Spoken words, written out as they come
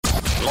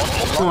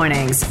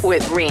Mornings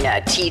with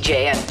Rena,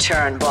 TJ, and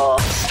Turnbull.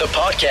 The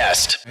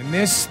podcast. And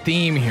this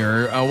theme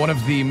here, one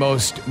of the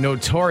most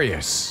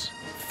notorious,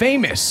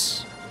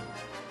 famous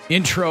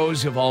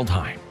intros of all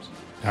time.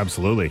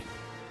 Absolutely.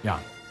 Yeah.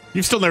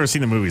 You've still never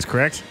seen the movies,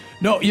 correct?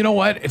 No, you know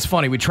what? It's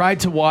funny. We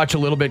tried to watch a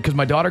little bit because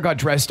my daughter got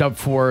dressed up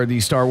for the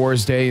Star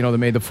Wars Day, the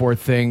May the 4th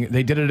thing.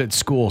 They did it at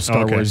school,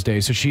 Star Wars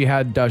Day. So she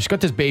had, she got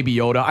this Baby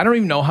Yoda. I don't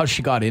even know how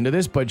she got into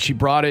this, but she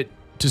brought it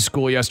to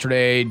school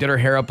yesterday, did her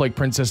hair up like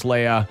Princess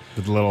Leia.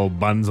 With the little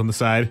buns on the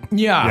side?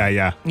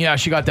 Yeah. Yeah,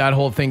 she got that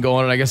whole thing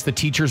going, and I guess the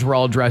teachers were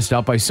all dressed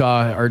up. I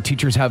saw our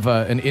teachers have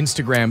an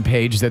Instagram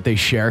page that they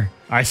share.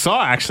 I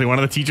saw, actually, one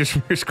of the teachers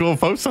from your school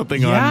post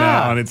something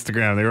on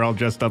Instagram. They were all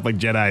dressed up like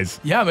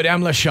Jedis. Yeah,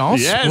 Madame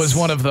Lachance was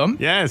one of them.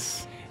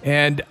 Yes.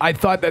 And I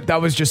thought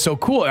that was just so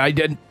cool.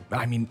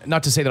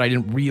 Not to say that I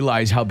didn't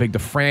realize how big the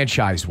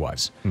franchise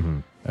was. Mm-hmm.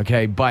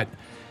 Okay, but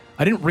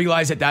I didn't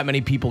realize that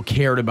many people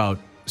cared about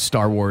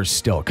Star Wars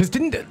still. Because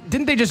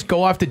didn't they just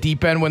go off the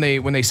deep end when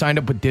they signed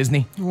up with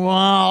Disney? Well,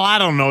 I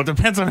don't know. It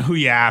depends on who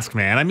you ask,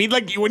 man. I mean,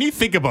 like, when you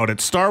think about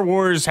it, Star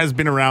Wars has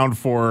been around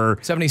for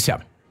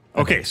 77.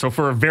 Okay, so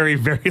for a very,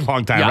 very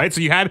long time, right? So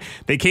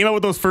they came out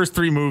with those first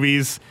three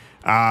movies,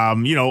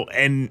 and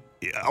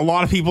a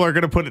lot of people are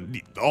going to put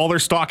all their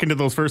stock into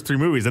those first three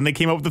movies. And they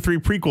came out with the three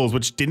prequels,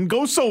 which didn't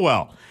go so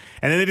well.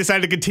 And then they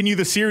decided to continue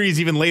the series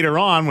even later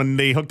on when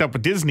they hooked up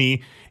with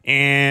Disney.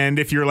 And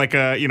if you're like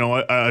a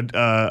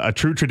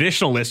true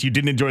traditionalist, you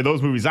didn't enjoy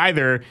those movies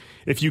either.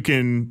 If you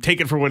can take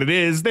it for what it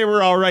is, they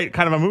were all right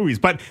kind of movies.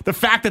 But the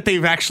fact that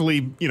they've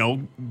actually,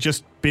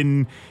 just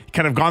been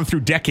kind of gone through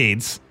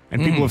decades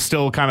and people have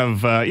still kind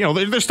of,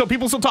 there's still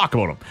people still talk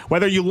about them.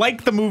 Whether you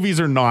like the movies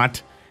or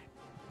not,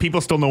 people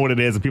still know what it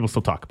is and people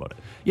still talk about it.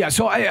 Yeah,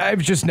 so I've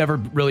just never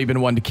really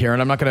been one to care,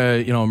 and I'm not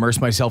going to, immerse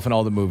myself in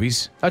all the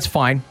movies. That's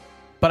fine.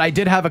 But I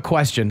did have a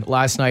question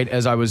last night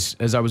as I was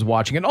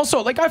watching. And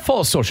also, I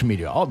follow social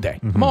media all day.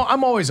 Mm-hmm.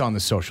 I'm always on the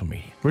social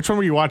media. Which one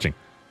were you watching?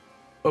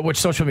 Which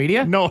social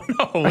media? No.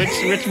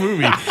 Which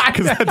movie?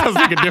 Because that does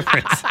make a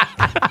difference.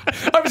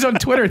 I was on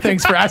Twitter.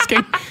 Thanks for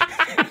asking.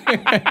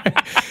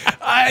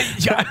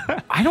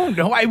 I don't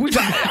know.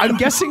 I'm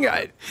guessing.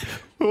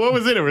 What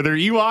was it? Were there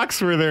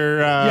Ewoks? Were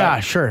there?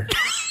 Yeah, sure.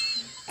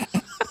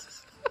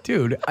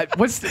 Dude,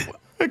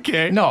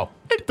 Okay. No.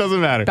 It doesn't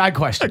matter. Bad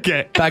question.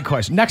 Okay. Bad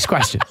question. Next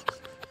question.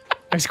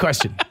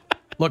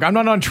 Look, I'm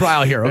not on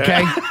trial here,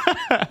 okay?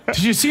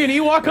 Did you see an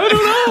Ewok? I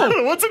don't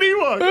know. What's an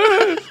Ewok?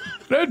 It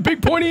had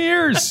big pointy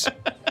ears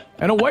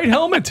and a white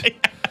helmet.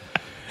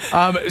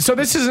 So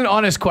this is an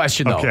honest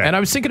question, though. Okay. And I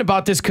was thinking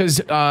about this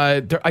because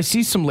I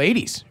see some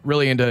ladies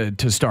really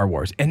into Star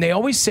Wars. And they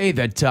always say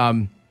that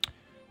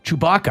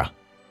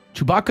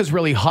Chewbacca's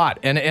really hot.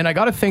 And I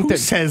got to think Who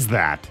says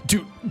that?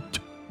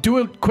 Do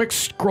a quick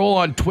scroll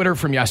on Twitter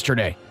from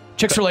yesterday.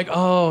 Chicks are like,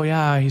 oh,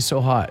 yeah, he's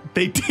so hot.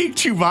 They take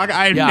Chewbacca.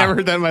 I've never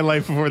heard that in my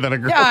life before that a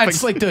girl. Yeah,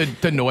 it's like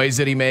the noise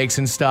that he makes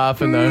and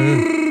stuff. And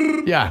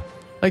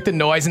like the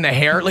noise and the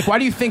hair. Like, why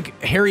do you think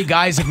hairy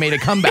guys have made a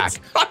comeback? It's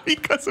not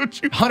because of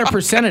Chewbacca.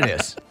 100% it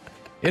is.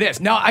 It is.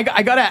 Now, I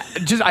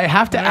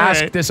have to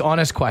ask this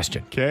honest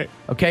question. Okay.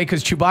 Okay,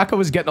 because Chewbacca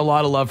was getting a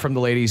lot of love from the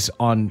ladies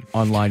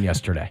online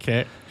yesterday.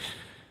 Okay.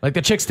 Like,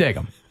 the chicks dig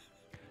him.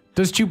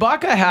 Does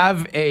Chewbacca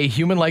have a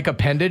human-like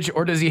appendage,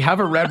 or does he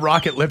have a red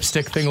rocket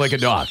lipstick thing like a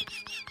dog?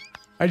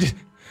 I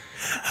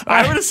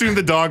would assume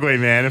the dog way,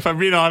 man, if I'm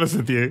being honest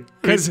with you.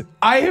 Because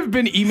I have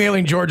been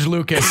emailing George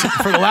Lucas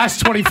for the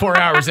last 24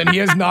 hours, and he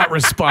has not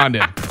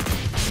responded.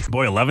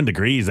 Boy, 11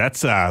 degrees.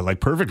 That's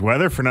perfect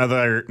weather for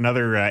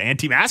another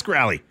anti-mask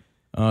rally.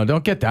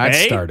 Don't get that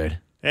started.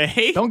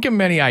 Hey. Don't give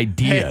him any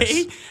ideas.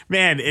 Hey.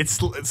 Man,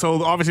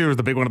 so obviously there was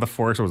the big one at the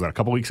Forks. What was that, a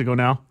couple weeks ago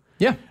now?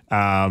 Yeah.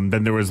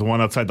 Then there was the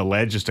one outside the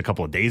Ledge just a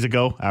couple of days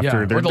ago.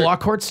 Or the Law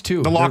Courts,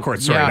 too. The Law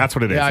Courts, sorry. That's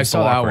what it is. Yeah, I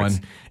saw that one.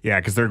 Yeah,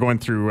 because they're going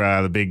through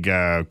the big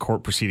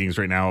court proceedings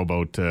right now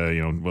about,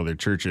 whether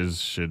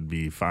churches should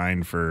be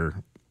fined for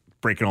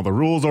breaking all the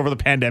rules over the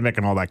pandemic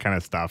and all that kind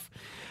of stuff.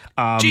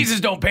 Jesus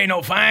don't pay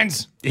no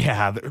fines.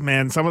 Yeah,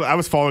 man. I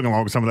was following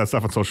along with some of that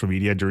stuff on social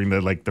media during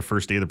the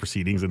first day of the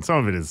proceedings, and some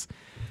of it is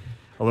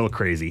a little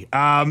crazy.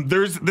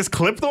 There's this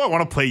clip, though, I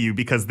want to play you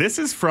because this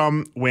is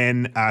from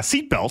when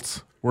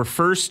seatbelts were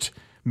first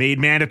made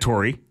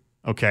mandatory,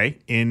 okay,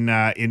 in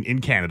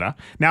Canada.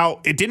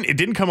 Now, it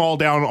didn't come all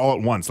down all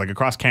at once. Like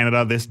across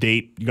Canada, this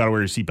date, you got to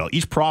wear your seatbelt.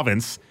 Each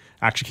province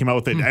actually came out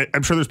with it.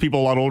 I'm sure there's people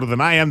a lot older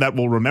than I am that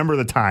will remember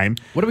the time.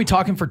 What are we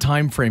talking for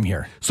time frame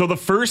here? So the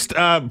first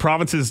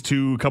provinces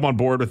to come on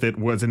board with it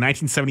was in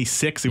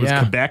 1976. It was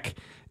Quebec.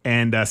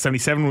 And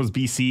 77 was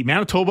BC.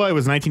 Manitoba, it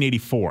was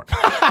 1984.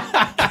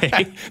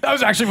 Okay. That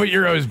was actually what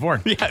year I was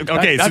born. Yeah.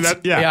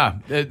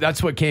 Okay.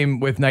 That's what came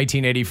with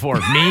 1984.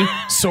 Me,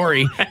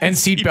 sorry, and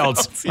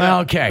seatbelts. Yeah.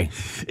 Okay.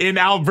 In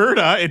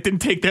Alberta, it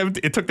took them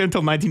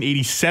until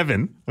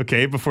 1987.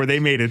 Okay, before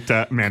they made it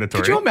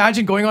mandatory. Could you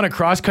imagine going on a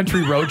cross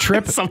country road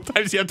trip?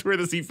 Sometimes you have to wear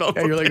the seatbelt.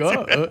 Yeah, you're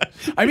like,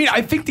 I mean,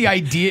 I think the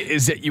idea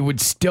is that you would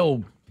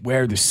still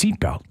wear the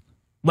seatbelt.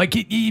 Like,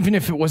 even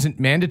if it wasn't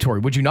mandatory,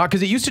 would you not?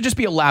 Because it used to just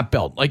be a lap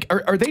belt. Like,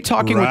 are they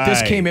talking what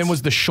this came in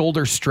was the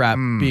shoulder strap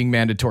being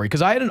mandatory?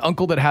 Because I had an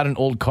uncle that had an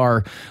old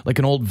car, like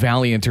an old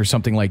Valiant or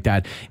something like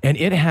that, and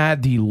it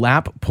had the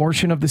lap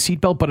portion of the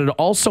seatbelt, but it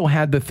also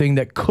had the thing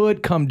that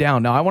could come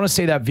down. Now, I want to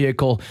say that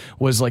vehicle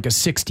was like a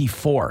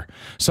 64,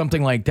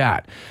 something like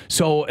that.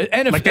 So,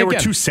 and if like they were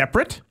two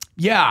separate?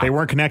 Yeah. They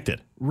weren't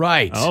connected.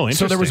 Right. Oh,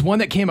 interesting. So there was one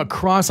that came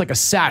across like a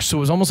sash, so it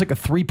was almost like a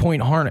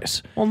 3-point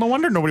harness. Well, no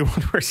wonder nobody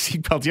wanted to wear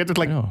seatbelts. You had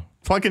to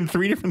plug in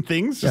 3 different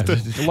things. Yeah,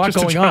 there's a lot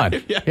going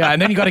on. Yeah, and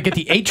then you got to get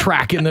the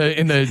 8-track in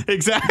the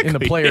exactly in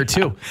the player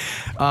too.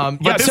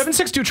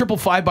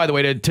 762-555, by the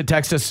way, to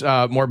text us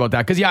more about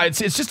that, because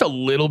it's just a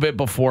little bit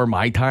before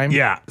my time.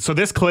 Yeah. So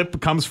this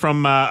clip comes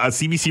from a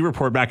CBC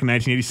report back in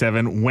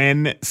 1987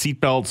 when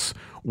seatbelts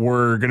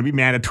were going to be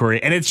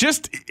mandatory. And it's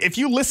just, if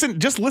you listen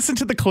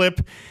to the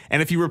clip,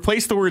 and if you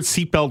replace the word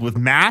seatbelt with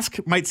mask,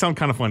 it might sound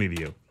kind of funny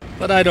to you.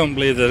 But I don't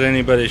believe that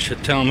anybody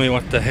should tell me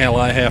what the hell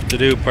I have to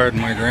do, pardon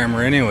my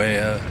grammar anyway.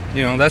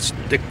 That's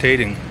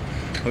dictating.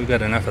 We've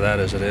got enough of that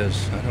as it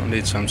is. I don't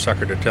need some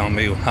sucker to tell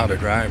me how to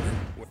drive.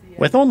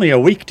 With only a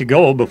week to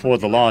go before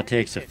the law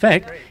takes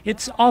effect,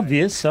 it's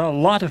obvious a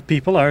lot of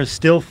people are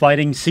still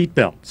fighting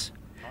seatbelts.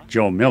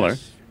 Joe Miller,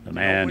 the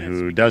man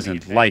who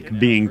doesn't like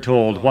being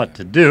told what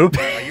to do,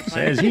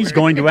 says he's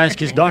going to ask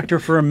his doctor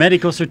for a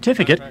medical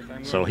certificate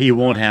so he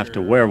won't have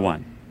to wear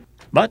one.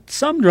 But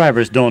some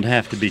drivers don't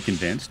have to be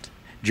convinced.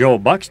 Joe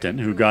Buxton,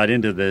 who got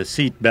into the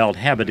seatbelt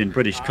habit in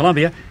British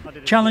Columbia,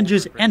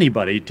 challenges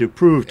anybody to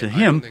prove to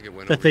him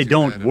that they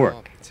don't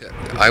work.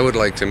 I would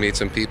like to meet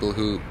some people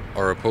who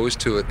are opposed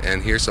to it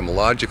and hear some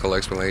logical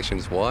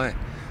explanations why,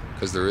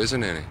 because there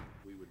isn't any.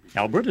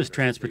 Alberta's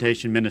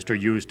transportation minister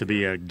used to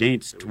be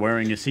against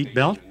wearing a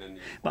seatbelt,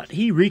 but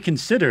he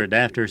reconsidered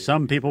after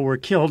some people were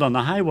killed on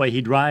the highway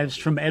he drives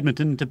from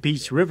Edmonton to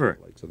Peace River.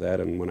 So that,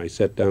 and when I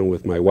sat down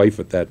with my wife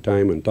at that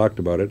time and talked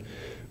about it,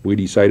 we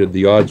decided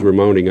the odds were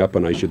mounting up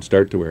and I should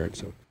start to wear it.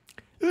 So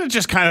it's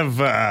just kind of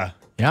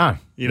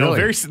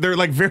really. They're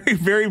like very,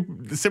 very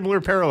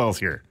similar parallels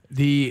here.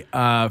 The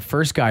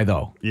first guy,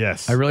 though.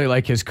 Yes. I really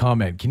like his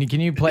comment. Can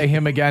you play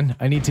him again?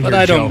 I need to hear But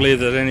I Joe. don't believe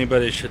that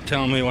anybody should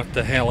tell me what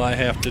the hell I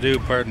have to do,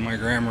 pardon my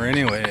grammar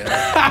anyway.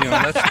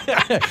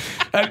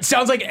 It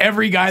sounds like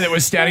every guy that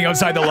was standing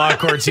outside the law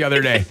courts the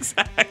other day.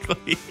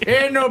 Exactly.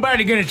 Ain't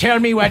nobody going to tell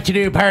me what to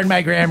do, pardon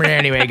my grammar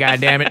anyway,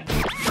 goddammit.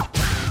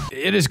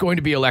 It is going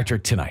to be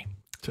electric tonight.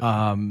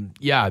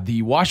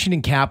 The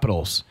Washington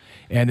Capitals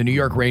and the New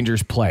York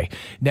Rangers play.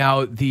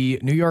 Now, the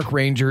New York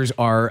Rangers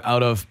are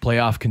out of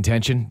playoff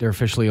contention. They're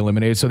officially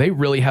eliminated, so they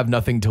really have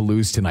nothing to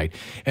lose tonight.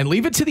 And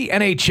leave it to the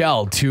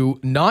NHL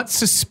to not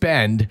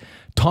suspend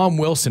Tom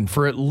Wilson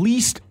for at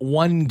least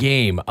one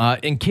game.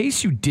 In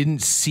case you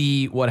didn't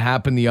see what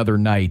happened the other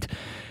night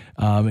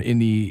in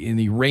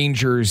the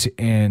Rangers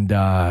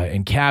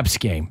and Caps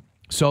game.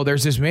 So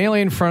there's this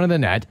melee in front of the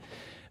net.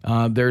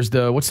 There's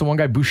what's the one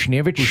guy?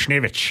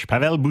 Bushnevich.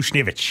 Pavel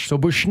Bushnevich. So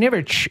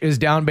Bushnevich is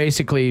down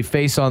basically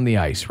face on the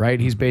ice,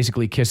 right? He's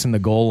basically kissing the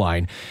goal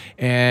line.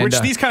 And which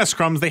these kind of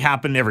scrums, they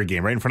happen every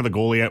game, right? In front of the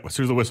goalie, as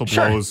soon as the whistle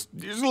blows.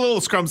 There's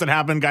little scrums that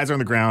happen. Guys are on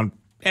the ground.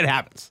 It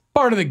happens.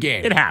 Part of the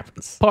game. It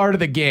happens. Part of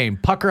the game.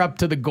 Pucker up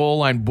to the goal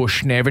line,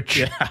 Bushnevich.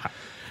 Yeah.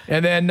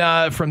 And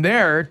then from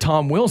there,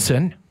 Tom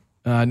Wilson,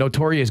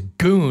 notorious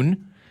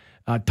goon,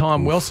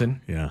 Tom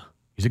Wilson. Yeah.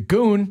 He's a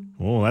goon.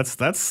 Oh, that's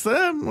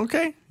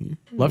okay.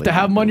 Love to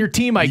have him on your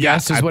team, I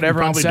guess, is what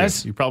everyone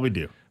says. You probably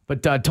do.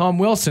 But Tom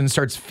Wilson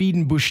starts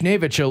feeding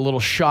Bushnevich a little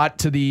shot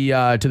to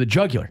the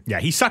jugular. Yeah,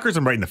 he suckers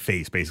him right in the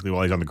face, basically,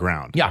 while he's on the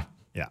ground. Yeah.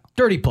 Yeah.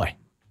 Dirty play.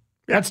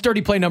 Yeah. That's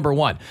dirty play number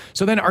one.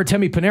 So then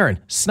Artemi Panarin,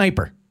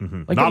 sniper.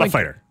 Mm-hmm. Not a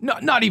fighter.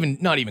 Not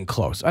even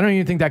close. I don't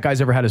even think that guy's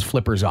ever had his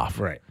flippers off.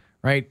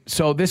 Right.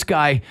 So this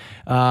guy,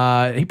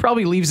 he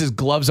probably leaves his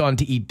gloves on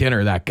to eat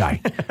dinner, that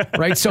guy.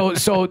 Right. So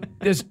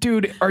this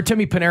dude,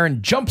 Artemi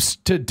Panarin, jumps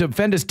to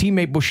defend his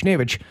teammate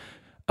Bushnevich,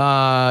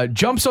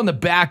 jumps on the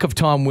back of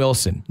Tom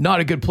Wilson. Not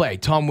a good play.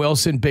 Tom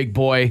Wilson, big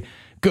boy,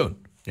 goon.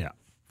 Yeah.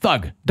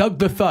 Thug. Doug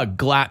the Thug,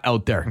 Glatt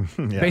out there.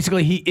 Yeah.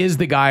 Basically, he is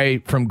the guy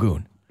from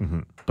Goon.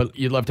 Mm-hmm. But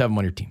you'd love to have him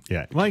on your team.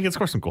 Yeah. Well, he can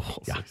score some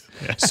goals. Yeah.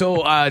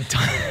 So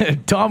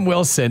Tom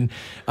Wilson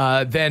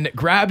then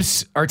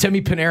grabs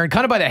Artemi Panarin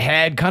kind of by the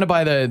head, kind of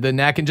by the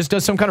neck, and just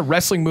does some kind of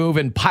wrestling move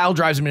and pile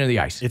drives him into the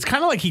ice. It's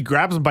kind of like he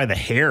grabs him by the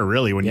hair,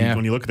 really, when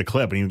you look at the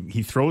clip. And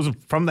he throws him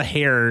from the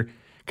hair,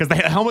 because the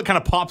helmet kind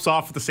of pops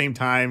off at the same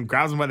time,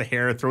 grabs him by the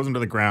hair, throws him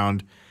to the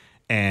ground,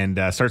 and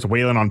starts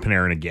wailing on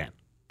Panarin again.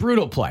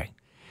 Brutal play.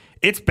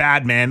 It's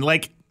bad, man.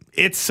 Like,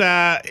 it's...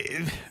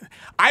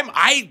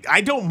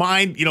 I don't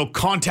mind,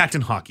 contact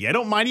in hockey. I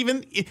don't mind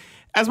even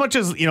as much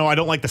as, I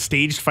don't like the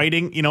staged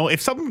fighting.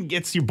 If something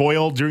gets you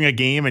boiled during a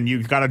game and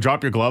you got to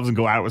drop your gloves and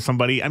go out with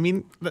somebody, I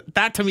mean,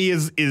 that to me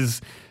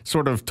is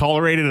sort of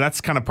tolerated. That's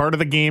kind of part of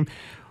the game.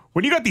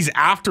 When you got these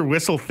after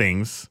whistle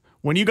things,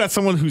 when you got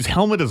someone whose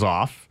helmet is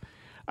off,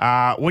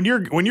 when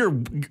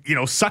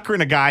you're suckering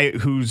a guy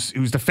who's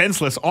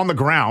defenseless on the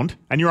ground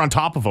and you're on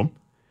top of him,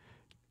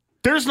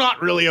 there's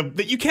not really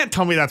you can't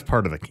tell me that's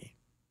part of the game.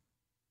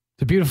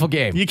 It's a beautiful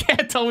game. You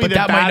can't tell me but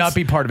that might not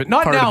be part of it.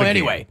 Not now,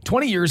 anyway. Game.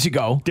 20 years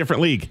ago.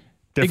 Different league.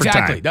 Different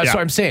exactly. time. That's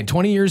what I'm saying.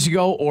 20 years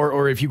ago,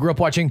 or if you grew up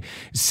watching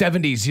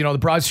 70s, the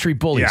Broad Street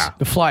Bullies,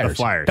 the Flyers.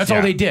 That's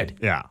all they did.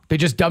 Yeah. They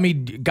just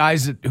dummied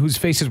guys whose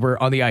faces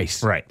were on the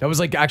ice. Right. That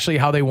was like actually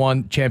how they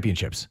won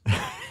championships.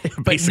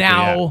 But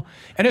now,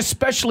 and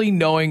especially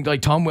knowing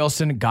like Tom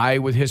Wilson, a guy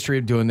with history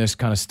of doing this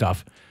kind of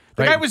stuff.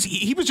 The guy was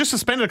just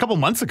suspended a couple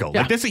months ago. Yeah.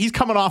 Like this, he's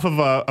coming off of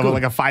a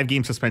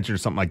 5-game suspension or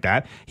something like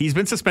that. He's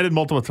been suspended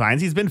multiple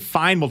times. He's been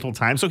fined multiple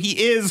times. So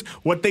he is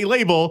what they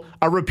label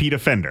a repeat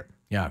offender.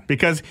 Yeah.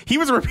 Because he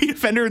was a repeat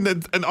offender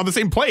on the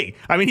same play.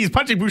 I mean, he's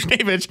punching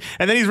Buchnevich,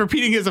 and then he's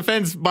repeating his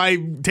offense by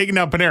taking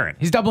down Panarin.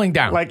 He's doubling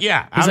down. Like,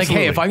 yeah, He's absolutely.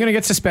 like, hey, if I'm going to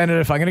get suspended,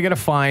 if I'm going to get a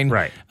fine,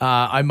 right.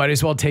 I might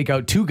as well take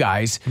out 2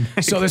 guys.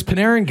 So this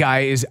Panarin guy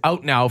is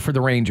out now for the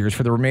Rangers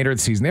for the remainder of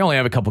the season. They only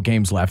have a couple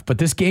games left, but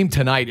this game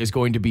tonight is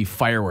going to be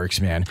fireworks,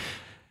 man.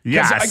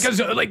 Yes.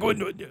 Because,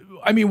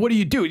 what do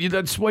you do?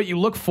 That's what you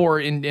look for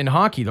in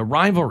hockey, the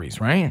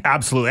rivalries, right?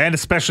 Absolutely. And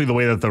especially the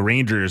way that the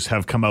Rangers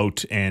have come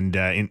out and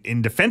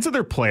in defense of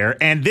their player.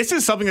 And this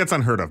is something that's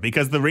unheard of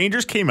because the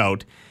Rangers came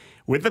out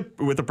with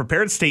a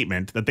prepared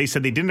statement that they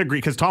said they didn't agree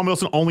because Tom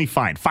Wilson only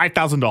fined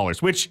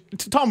 $5,000, which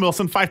to Tom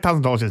Wilson,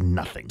 $5,000 is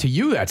nothing. To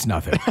you, that's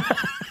nothing.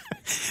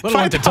 Let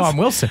alone to Tom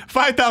Wilson.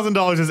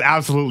 $5,000 is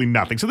absolutely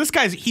nothing. So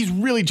he's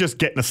really just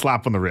getting a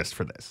slap on the wrist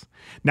for this.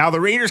 Now,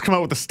 the Rangers come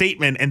out with a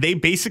statement, and they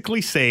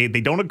basically say they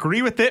don't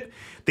agree with it.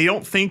 They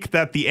don't think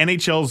that the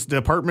NHL's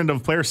Department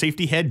of Player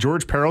Safety head,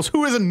 George Peros,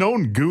 who is a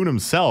known goon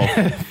himself.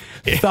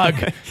 Thug.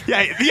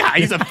 Yeah,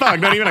 he's a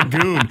thug, not even a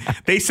goon.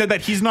 They said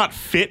that he's not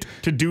fit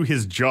to do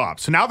his job.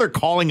 So now they're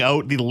calling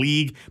out the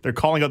league. They're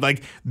calling out,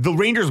 like, the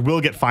Rangers will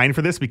get fined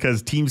for this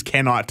because teams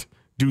cannot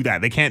do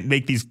that. They can't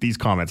make these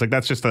comments. Like,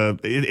 that's just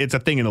it's a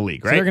thing in the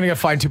league, right? So they're going to get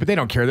fined too, but they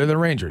don't care. They're the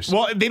Rangers.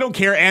 Well, they don't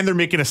care, and they're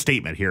making a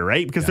statement here,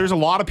 right? Because there's a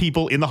lot of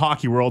people in the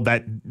hockey world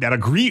that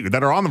agree,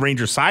 that are on the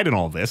Rangers side in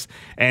all of this,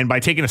 and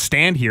by taking a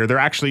stand here, they're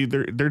actually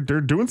they're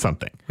doing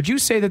something. Would you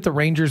say that the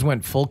Rangers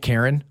went full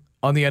Karen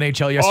on the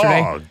NHL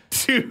yesterday? Oh,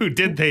 dude,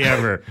 did they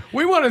ever?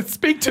 We want to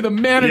speak to the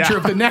manager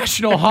of the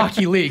National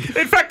Hockey League.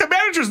 In fact, the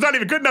manager's not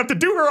even good enough to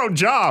do her own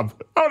job.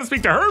 I want to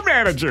speak to her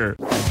manager.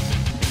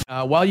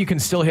 While you can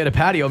still hit a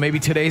patio, maybe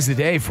today's the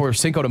day for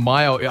Cinco de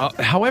Mayo.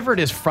 However, it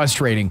is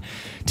frustrating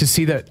to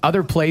see that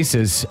other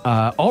places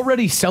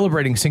already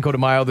celebrating Cinco de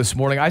Mayo this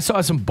morning. I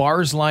saw some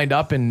bars lined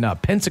up in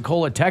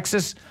Pensacola,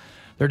 Texas.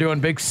 They're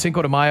doing big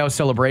Cinco de Mayo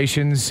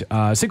celebrations.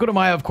 Cinco de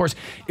Mayo, of course,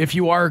 if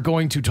you are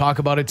going to talk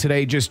about it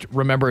today, just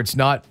remember it's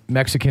not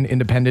Mexican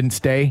Independence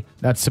Day.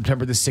 That's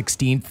September the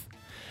 16th.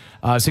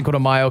 Cinco de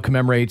Mayo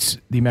commemorates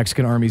the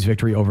Mexican Army's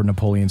victory over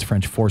Napoleon's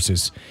French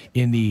forces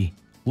in the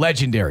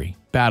legendary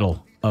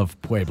Battle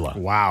of Puebla.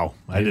 Wow.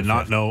 I did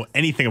not know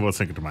anything about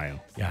Cinco de Mayo.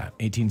 Yeah,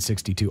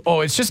 1862.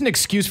 Oh, it's just an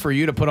excuse for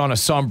you to put on a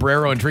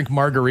sombrero and drink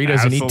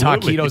margaritas and eat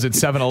taquitos at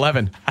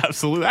 7-Eleven.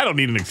 Absolutely. I don't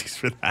need an excuse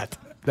for that.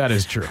 That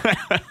is true.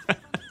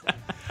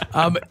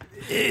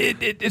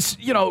 It's,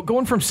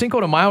 going from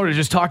Cinco de Mayo to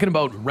just talking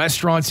about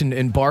restaurants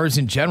and bars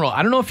in general.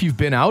 I don't know if you've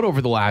been out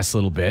over the last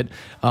little bit.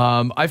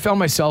 I found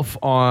myself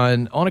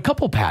on a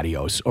couple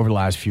patios over the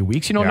last few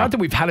weeks. Not that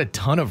we've had a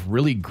ton of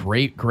really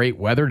great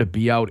weather to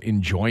be out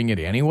enjoying it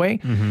anyway.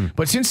 Mm-hmm.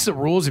 But since the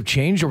rules have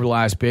changed over the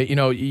last bit,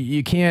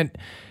 you can't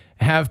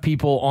have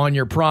people on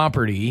your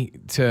property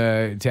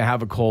to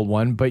have a cold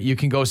one, but you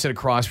can go sit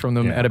across from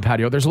them at a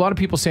patio. There's a lot of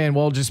people saying,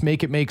 well, just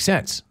make it make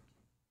sense.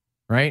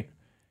 Right?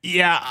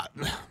 Yeah.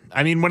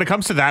 I mean, when it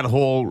comes to that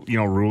whole,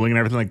 ruling and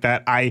everything like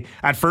that,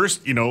 at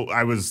first,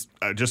 I was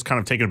just kind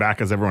of taken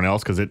aback as everyone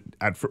else because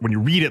when you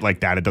read it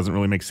like that, it doesn't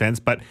really make sense.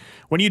 But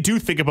when you do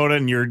think about it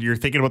and you're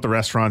thinking about the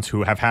restaurants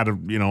who have had a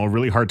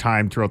really hard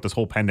time throughout this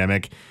whole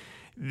pandemic,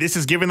 this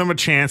is giving them a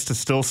chance to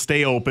still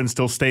stay open,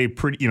 still stay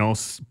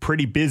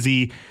pretty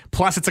busy.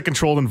 Plus, it's a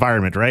controlled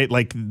environment, right?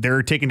 Like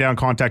they're taking down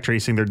contact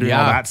tracing, they're doing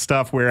all that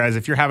stuff. Whereas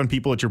if you're having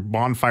people at your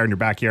bonfire in your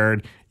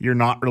backyard, you're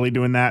not really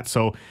doing that.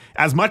 So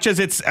as much as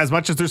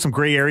there's some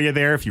gray area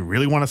there, if you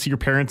really want to see your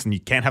parents and you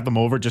can't have them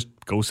over, just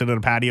go sit at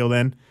a patio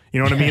then. You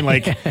know what I mean?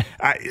 Like,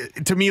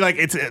 to me, like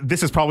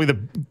this is probably the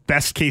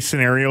best case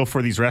scenario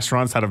for these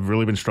restaurants that have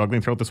really been struggling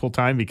throughout this whole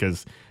time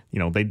because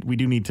we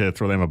do need to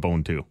throw them a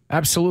bone too.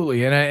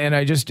 Absolutely, and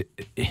I just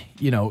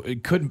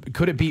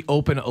could it be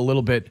open a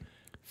little bit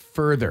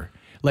further?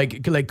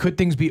 Like could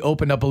things be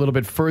opened up a little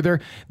bit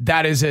further?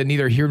 That is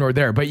neither here nor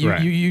there. But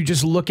you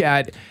just look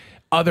at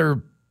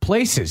other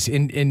places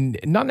in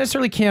not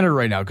necessarily Canada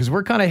right now because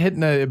we're kind of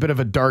hitting a bit of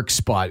a dark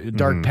spot, a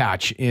dark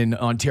patch in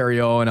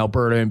Ontario and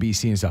Alberta and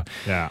BC and stuff.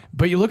 Yeah.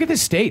 But you look at the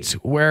States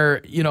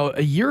where,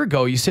 a year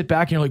ago you sit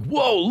back and you're like,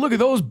 whoa, look at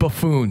those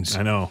buffoons.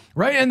 I know.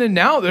 Right? And then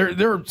now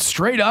they're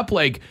straight up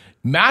like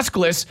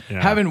maskless,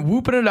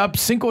 whooping it up,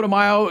 Cinco de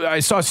Mayo.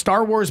 I saw a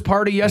Star Wars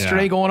party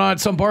yesterday going on at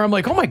some bar. I'm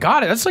like, oh my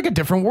God, that's like a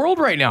different world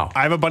right now.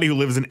 I have a buddy who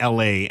lives in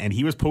LA, and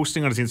he was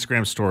posting on his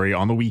Instagram story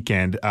on the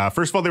weekend.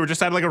 First of all, they were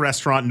just at like a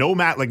restaurant, no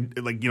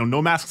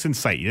no masks in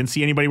sight. You didn't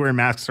see anybody wearing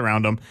masks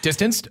around them.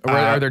 Distanced? Or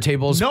are there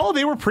tables? No,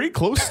 they were pretty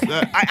close.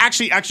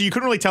 Actually, you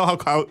couldn't really tell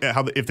how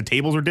if the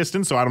tables were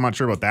distant, so I'm not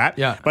sure about that.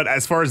 Yeah. But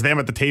as far as them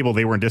at the table,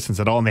 they weren't distant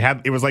at all,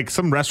 and it was like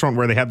some restaurant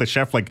where they had the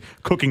chef like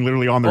cooking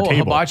literally on their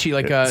table. Hibachi,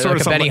 like a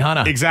Benihana.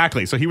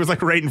 Exactly. So he was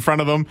like right in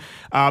front of them.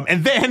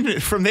 And then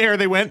from there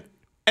they went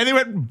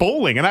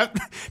bowling. And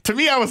to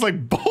me, I was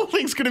like,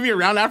 bowling's going to be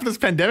around after this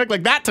pandemic.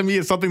 Like that to me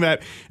is something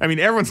that, I mean,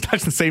 everyone's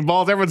touching the same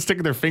balls. Everyone's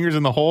sticking their fingers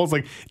in the holes.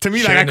 Like to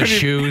me, like, I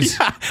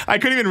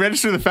couldn't even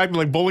register the fact that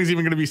like bowling's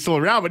even going to be still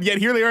around. But yet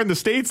here they are in the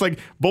States, like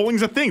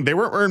bowling's a thing. They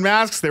weren't wearing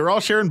masks. They were all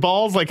sharing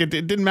balls. Like it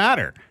didn't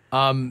matter.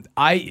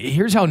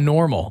 Here's how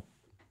normal.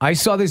 I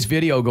saw this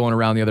video going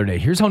around the other day.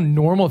 Here's how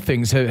normal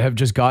things have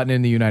just gotten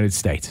in the United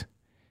States.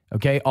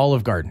 Okay,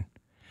 Olive Garden.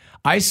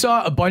 I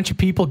saw a bunch of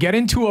people get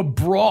into a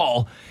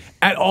brawl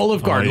at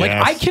Olive Garden. Oh,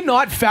 yes. Like, I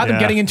cannot fathom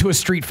getting into a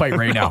street fight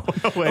right now.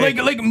 No way.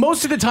 Like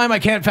most of the time, I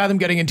can't fathom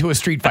getting into a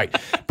street fight.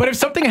 But if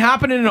something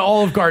happened in an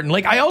Olive Garden,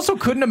 like, I also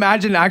couldn't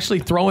imagine actually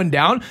throwing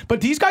down.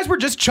 But these guys were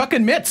just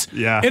chucking mitts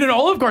in an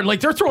Olive Garden. Like,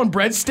 they're throwing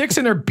breadsticks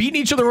and they're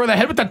beating each other over the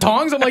head with the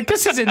tongs. I'm like,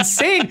 this is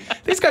insane.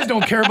 These guys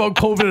don't care about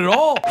COVID at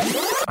all.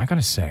 I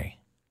gotta say,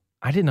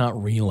 I did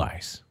not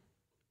realize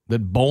that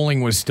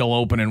bowling was still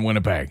open in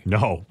Winnipeg.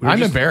 No.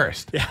 I'm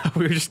embarrassed. Yeah,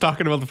 we were just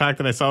talking about the fact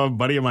that I saw a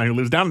buddy of mine who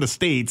lives down in the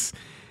States,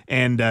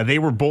 and they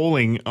were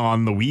bowling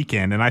on the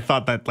weekend. And I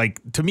thought that, like,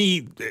 to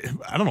me,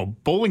 I don't know,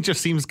 bowling just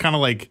seems kind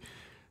of like,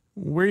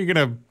 where are you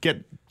going to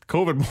get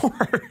COVID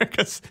more?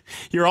 Because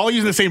you're all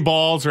using the same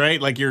balls,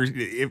 right? Like,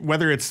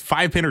 whether it's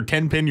 5-pin or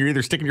 10-pin, you're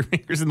either sticking your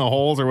fingers in the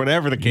holes or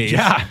whatever the case.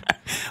 Yeah.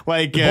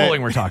 Like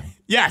bowling we're talking.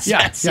 Yes,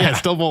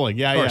 still bowling.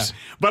 Yeah.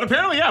 But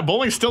apparently,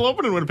 bowling's still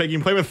open in Winnipeg. You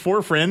can play with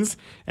 4 friends,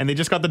 and they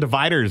just got the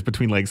dividers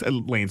between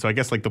lanes. So I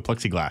guess like the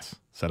plexiglass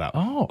set up.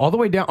 Oh, all the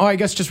way down. Oh, I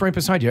guess just right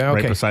beside you.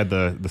 Okay. Right beside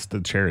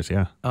the chairs,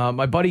 yeah.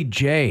 My buddy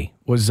Jay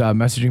was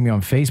messaging me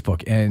on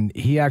Facebook, and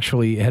he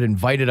actually had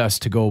invited us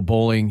to go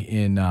bowling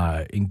in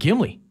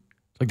Gimli.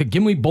 Like the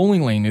Gimli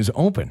bowling lane is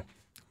open.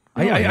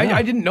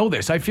 I didn't know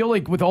this. I feel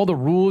like with all the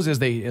rules as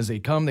they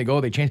come, they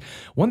go, they change.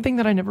 One thing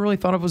that I never really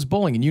thought of was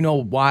bowling. And you know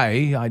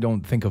why I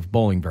don't think of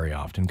bowling very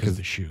often? Because of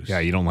the shoes. Yeah,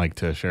 you don't like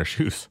to share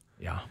shoes.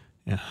 Yeah.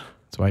 Yeah.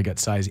 So I got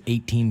size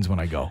 18s when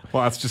I go.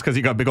 Well, that's just because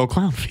you got big old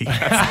clown feet.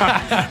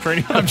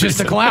 I'm just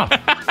a clown.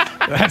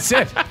 That's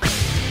it.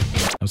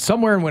 Now,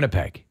 somewhere in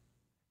Winnipeg,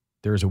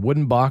 there is a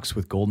wooden box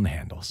with golden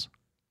handles.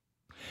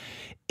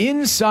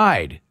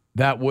 Inside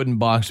that wooden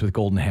box with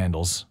golden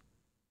handles,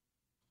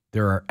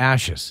 there are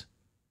ashes.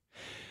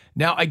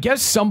 Now, I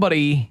guess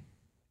somebody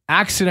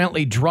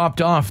accidentally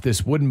dropped off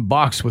this wooden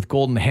box with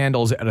golden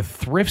handles at a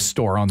thrift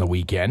store on the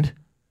weekend.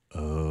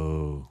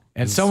 Oh.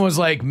 And someone was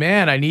like,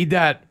 man, I need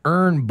that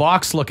urn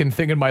box looking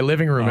thing in my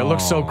living room. It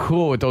looks so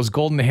cool with those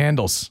golden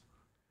handles.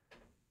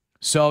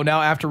 So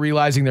now after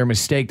realizing their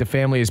mistake, the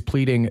family is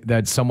pleading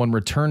that someone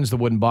returns the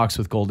wooden box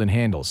with golden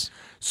handles.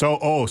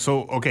 So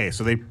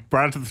they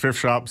brought it to the thrift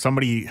shop.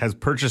 Somebody has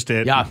purchased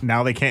it. Yeah.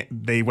 Now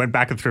they went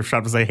back to the thrift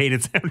shop to say, hey,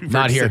 it's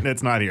not here.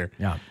 It's not here.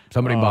 Yeah.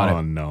 Somebody bought it.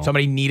 Oh, no.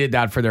 Somebody needed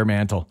that for their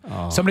mantle.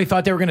 Somebody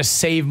thought they were going to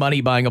save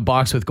money buying a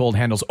box with gold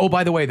handles. Oh,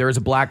 by the way, there is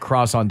a black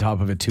cross on top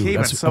of it too.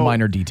 That's a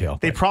minor detail.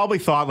 They probably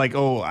thought like,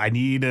 oh, I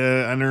need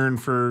an urn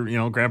for,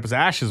 Grandpa's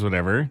ashes,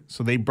 whatever.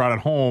 So they brought it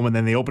home and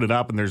then they opened it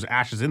up and there's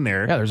ashes in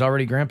there. Yeah, there's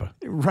already Grandpa.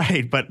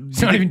 Right, but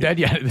he's not even dead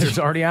yet. There's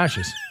already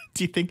ashes.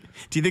 Do you think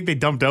they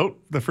dumped out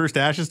the first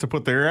ashes to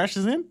put their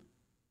ashes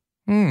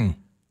in?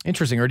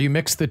 Interesting. Or do you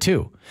mix the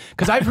two?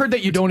 Because I've heard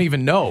that you don't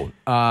even know.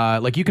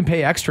 Like you can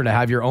pay extra to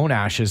have your own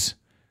ashes.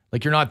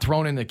 Like you're not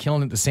thrown in the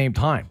kiln at the same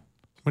time.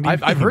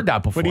 I've heard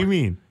that before. What do you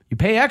mean? You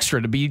pay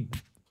extra to be,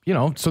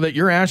 so that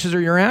your ashes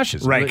are your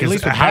ashes. Right.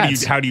 Because how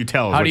do you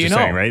tell? How do you know?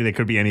 Saying, right? They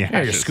could be any ashes.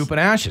 Yeah, you're scooping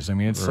ashes. I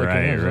mean, it's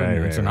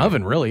it's an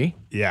oven, really.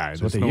 Yeah,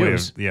 that's what they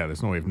use.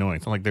 There's no way of knowing.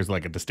 It's not like there's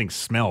like a distinct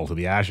smell to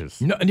the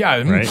ashes. No, yeah,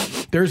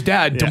 right? There's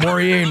Dad,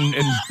 Demorier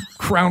and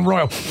Crown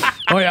Royal.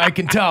 Oh yeah, I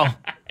can tell.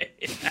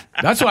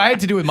 That's what I had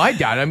to do with my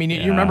dad. I mean,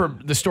 you remember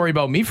the story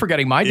about me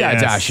forgetting my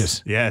dad's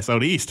ashes. Yes,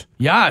 out east.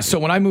 Yeah, so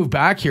when I moved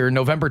back here in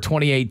November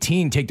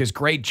 2018, take this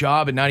great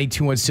job at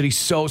 92.1 City,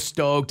 so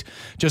stoked,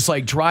 just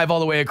like drive all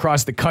the way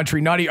across the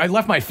country. I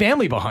left my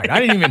family behind.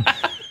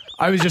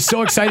 I was just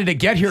so excited to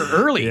get here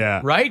early,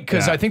 right?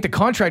 Because I think the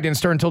contract didn't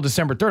start until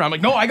December 3rd. I'm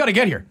like, no, I got to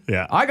get here.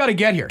 Yeah. I got to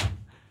get here.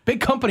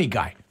 Big company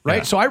guy, right?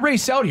 Yeah. So I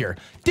raced out here.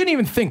 Didn't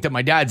even think that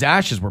my dad's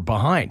ashes were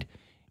behind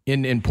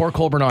in Port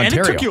Colborne, Ontario.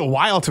 And it took you a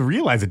while to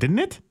realize it, didn't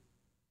it?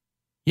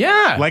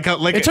 Yeah.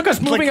 It took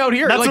us moving out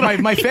here. Like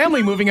my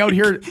family moving out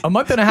here a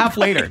month and a half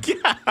later.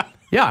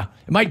 Yeah.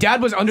 My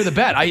dad was under the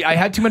bed. I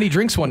had too many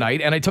drinks one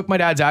night, and I took my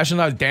dad's ashes,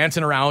 and I was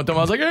dancing around with them.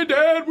 I was like, hey,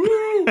 Dad,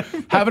 woo!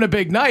 Having a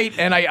big night,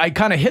 and I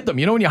kind of hid them.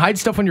 You know when you hide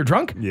stuff when you're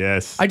drunk?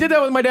 Yes. I did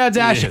that with my dad's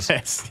ashes.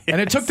 Yes. And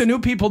it took the new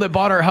people that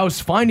bought our house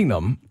finding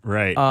them.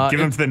 Right. Give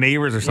them to the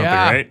neighbors or something,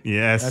 yeah, right?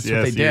 Yes. that's yes.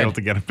 what they You're did. able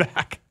to get them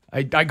back.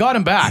 I got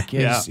him back.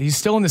 He's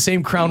still in the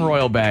same Crown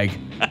Royal bag.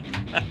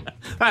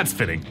 That's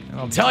fitting.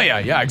 I'll tell you.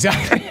 Yeah,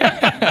 exactly.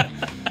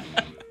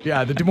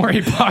 Yeah, the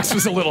Demore box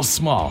was a little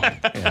small.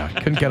 Yeah,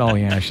 couldn't get all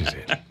the ashes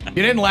in.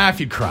 You didn't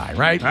laugh, you'd cry,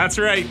 right? That's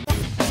right.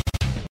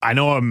 I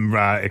know I'm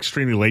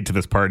extremely late to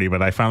this party,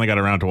 but I finally got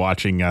around to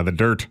watching The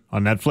Dirt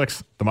on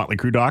Netflix, the Motley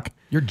Crue doc.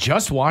 You're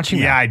just watching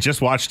Yeah, that? I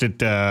just watched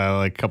it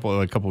like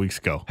a couple weeks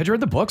ago. Had you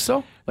read the books,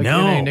 though? Like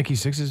No. any Nikki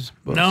Sixx's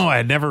books? No, I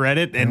had never read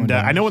it. And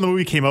I know when the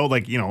movie came out,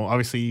 like,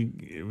 obviously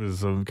it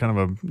was kind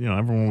of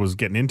everyone was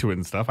getting into it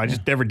and stuff. I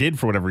just never did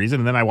for whatever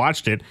reason. And then I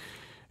watched it.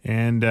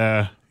 And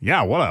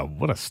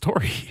what a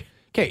story.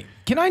 Okay,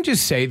 can I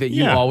just say that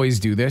you Yeah. always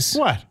do this?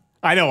 What?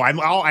 I know.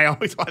 I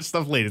always watch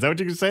stuff late. Is that what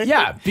you're going to say?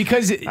 Yeah,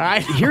 because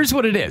here's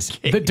what it is.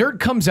 The Dirt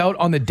comes out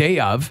on the day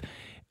of,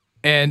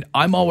 and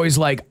I'm always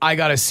like, I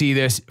got to see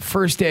this.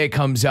 First day it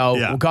comes out,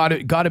 Yeah.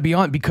 got to be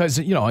on because,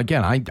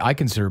 again, I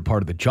consider it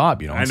part of the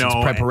job, I it's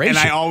know. preparation.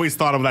 And I always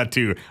thought of that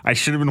too. I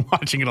should have been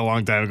watching it a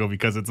long time ago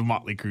because it's a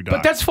Motley Crue doc.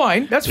 But that's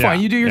fine. That's fine.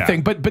 You do your yeah.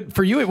 thing. But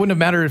for you, it wouldn't have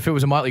mattered if it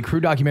was a Motley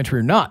Crue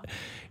documentary or not.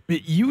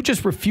 You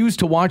just refuse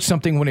to watch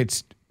something when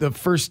it's the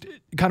first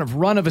kind of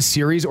run of a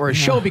series or a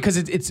show because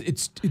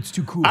it's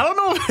too cool. I don't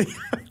know.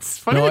 It's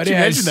funny that you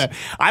mentioned that.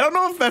 I don't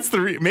know if that's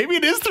maybe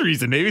it is the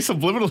reason. Maybe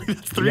subliminally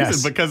that's the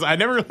reason because I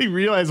never really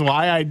realized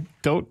why I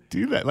don't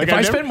do that. Like if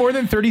I spent more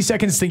than 30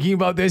 seconds thinking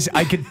about this,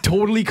 I could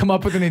totally come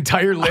up with an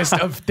entire list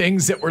of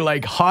things that were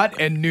like hot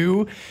and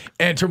new.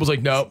 And Turnbull's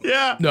like, no.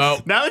 Yeah. No.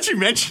 Now that you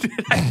mentioned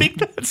it, I think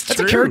that's true.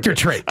 That's a character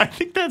trait. I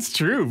think that's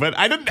true, but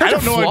I don't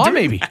That's know. a flaw,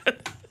 maybe.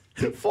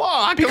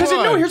 Flaw? Because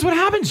come on. here's what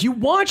happens. You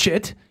watch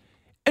it,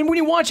 and when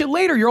you watch it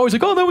later, you're always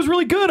like, oh, that was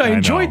really good. I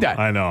enjoyed that.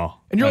 I know.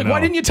 And you're like, why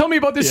didn't you tell me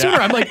about this sooner?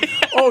 I'm like,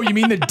 oh, you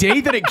mean the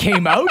day that it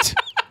came out?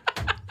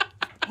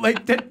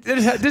 Like,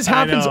 this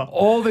happens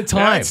all the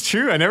time. That's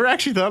true. I never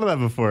actually thought of that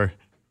before.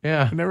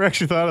 Yeah. I never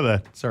actually thought of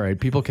that. It's all right.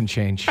 People can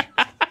change.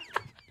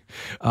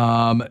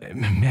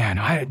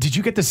 Man, did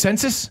you get the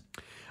census?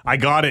 I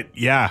got it.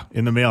 Yeah,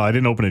 in the mail. I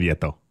didn't open it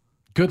yet, though.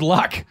 Good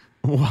luck.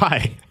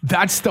 Why?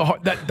 That's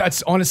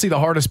honestly the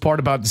hardest part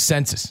about the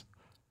census.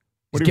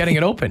 Is getting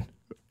it open.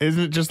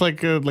 Isn't it just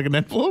like an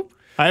envelope?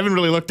 I haven't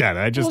really looked at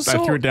it. I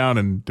threw it down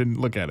and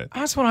didn't look at it.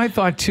 That's what I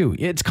thought too.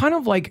 It's kind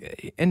of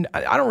like, and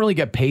I don't really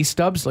get pay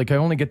stubs. Like I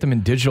only get them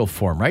in digital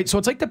form, right? So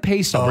it's like the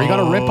pay stub where you got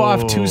to rip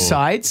off two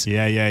sides.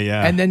 Yeah.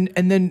 And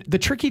then the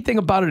tricky thing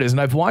about it is, and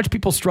I've watched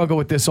people struggle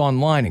with this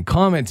online and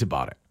comment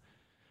about it.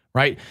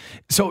 Right.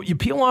 So you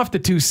peel off the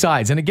two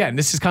sides. And again,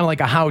 this is kind of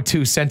like a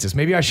how-to census.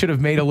 Maybe I should have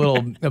made a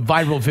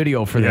viral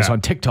video for this on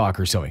TikTok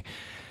or something.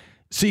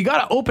 So you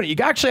got to open it. You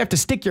actually have to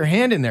stick your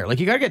hand in there. Like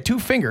you got to get two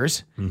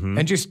fingers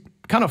and just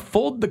kind of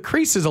fold the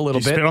creases a little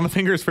bit. Spit on the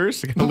fingers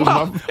first?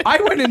 Well, I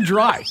went in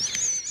dry.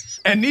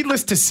 And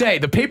needless to say,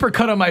 the paper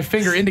cut on my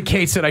finger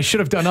indicates that I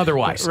should have done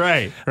otherwise.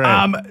 Right.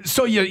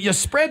 So you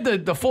spread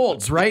the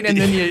folds, right,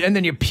 and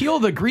then you peel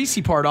the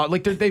greasy part off.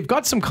 Like they've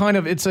got some kind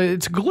of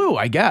it's glue,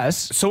 I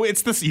guess. So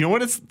it's this. You know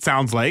what it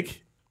sounds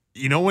like?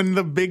 You know when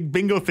the big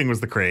bingo thing was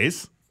the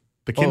craze.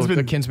 The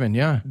Kinsman,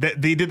 yeah.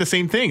 They did the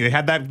same thing. They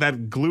had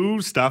that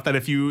glue stuff that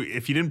if you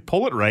didn't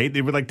pull it right,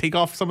 they would like take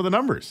off some of the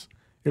numbers.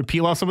 It would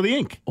peel off some of the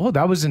ink. Oh,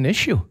 that was an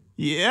issue.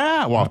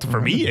 Yeah, well, for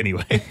me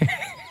anyway.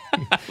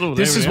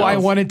 This is why I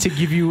wanted to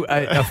give you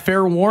a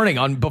fair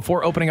warning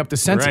before opening up the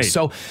census. Right.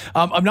 So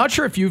I'm not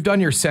sure if you've done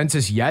your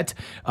census yet.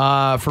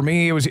 For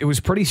me, it was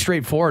pretty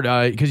straightforward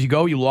because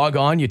you log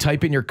on, you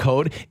type in your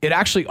code. It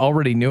actually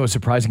already knew a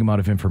surprising amount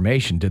of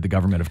information, did the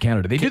government of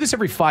Canada. They do this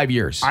every 5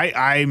 years.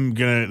 I'm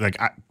going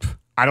to,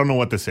 I don't know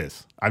what this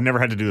is. I've never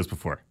had to do this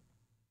before.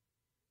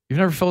 You've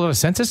never filled out a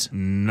census?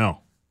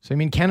 No. So, I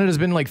mean, Canada's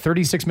been like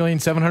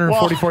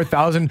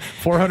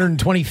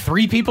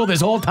 36,744,423 people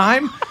this whole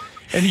time?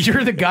 And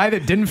you're the guy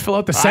that didn't fill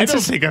out the census? I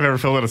don't think I've ever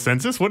filled out a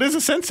census. What is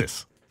a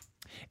census?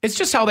 It's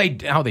just how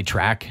they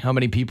track how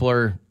many people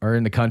are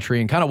in the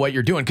country and kind of what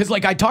you're doing. Because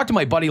like I talked to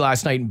my buddy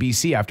last night in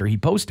BC after he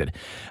posted.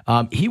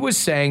 He was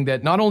saying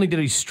that not only did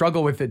he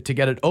struggle with it to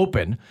get it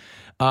open,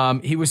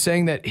 he was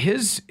saying that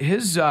his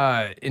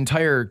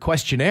entire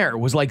questionnaire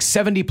was like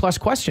 70 plus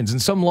questions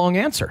and some long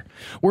answer.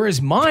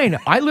 Whereas mine,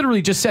 I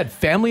literally just said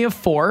family of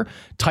 4,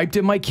 typed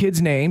in my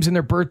kids' names and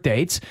their birth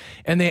dates,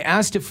 and they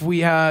asked if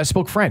we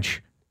spoke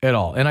French at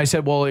all. And I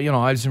said, well,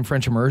 I was in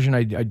French immersion.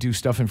 I do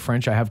stuff in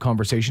French. I have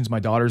conversations. My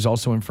daughter's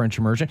also in French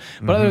immersion.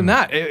 But other than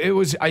that,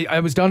 I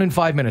was done in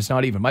 5 minutes,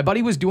 not even. My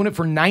buddy was doing it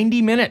for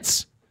 90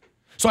 minutes.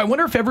 So I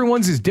wonder if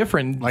everyone's is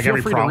different. Like Feel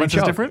every free to province reach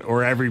is out. different,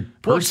 or every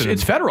person? Well,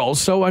 it's federal.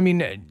 So, I mean,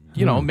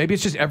 maybe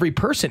it's just every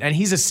person. And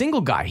he's a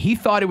single guy. He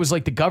thought it was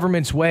like the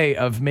government's way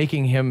of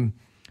making him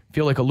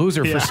feel like a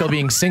loser for still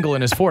being single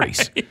in his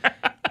 40s.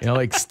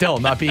 Like still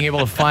not being able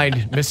to find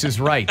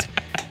Mrs. Right.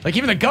 Like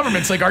even the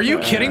government's like, are you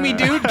kidding me,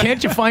 dude?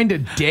 Can't you find a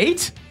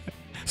date?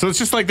 So it's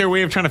just like their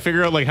way of trying to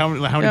figure out like how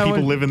many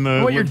people live in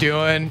the... What you're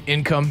doing,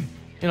 income.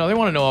 You know, they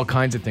want to know all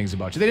kinds of things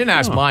about you. They didn't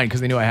ask mine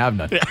because they knew I have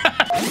none.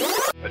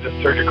 I just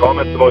heard your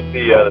comments about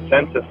the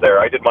census there.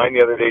 I did mine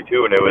the other day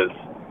too, and it was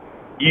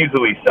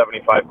easily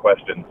 75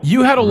 questions.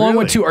 You had a long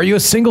one too. Are you a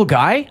single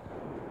guy?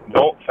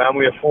 No,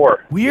 family of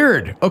 4.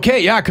 Weird. Okay,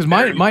 yeah, because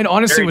mine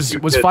honestly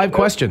was 5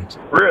 questions.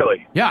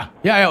 Really?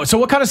 Yeah. So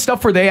what kind of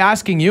stuff were they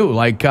asking you?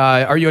 Like,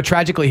 are you a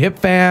Tragically Hip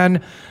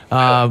fan?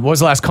 What was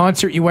the last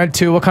concert you went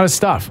to? What kind of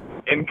stuff?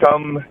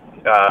 Income,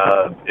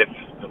 if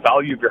the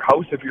value of your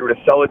house if you were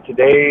to sell it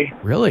today.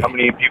 Really? How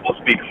many people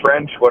speak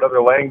French? What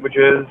other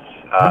languages?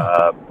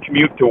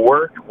 Commute to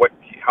work?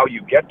 How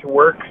you get to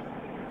work?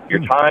 Your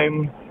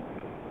time?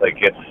 Like,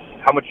 it's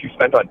how much you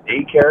spent on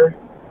daycare.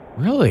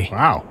 Really?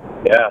 Wow.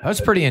 Yeah.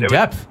 That's pretty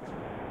in-depth.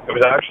 I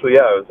was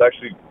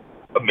actually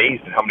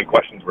amazed at how many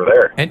questions were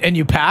there. And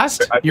you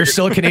passed? You're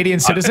still a Canadian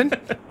citizen?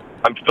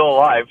 I'm still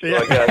alive, so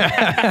I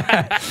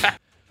guess.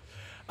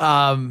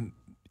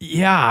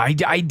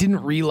 I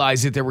didn't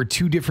realize that there were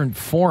 2 different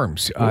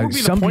forms. What would be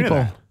some the point people,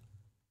 of that?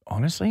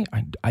 honestly,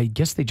 I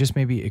guess they just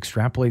maybe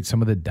extrapolate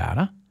some of the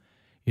data,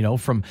 you know,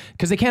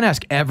 because they can't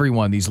ask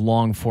everyone these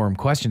long form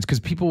questions because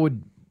people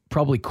would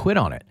probably quit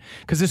on it.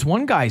 Because this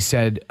one guy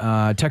said,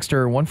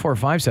 Texter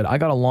 145 said, I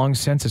got a long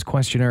census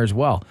questionnaire as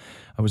well.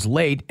 I was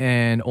late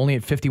and only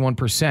at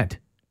 51%.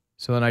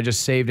 So then I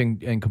just saved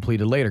and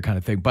completed later kind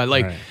of thing. But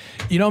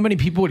you know how many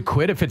people would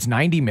quit if it's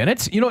 90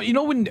 minutes? You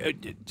know when,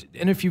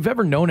 and if you've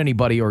ever known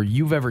anybody or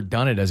you've ever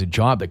done it as a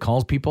job that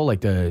calls people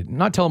like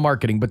not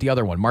telemarketing, but the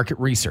other one, market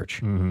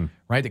research,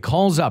 right? That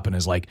calls up and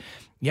is like,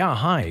 yeah,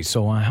 hi.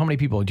 So how many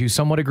people? Do you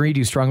somewhat agree? Do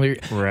you strongly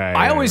agree? Right.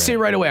 I always say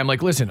right away, I'm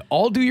like, listen,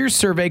 I'll do your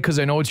survey because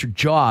I know it's your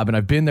job and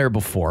I've been there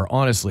before,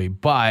 honestly.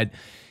 But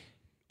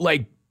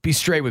like, be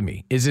straight with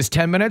me. Is this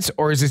 10 minutes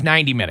or is this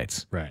 90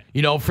 minutes? Right.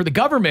 You know, for the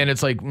government,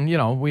 it's like, you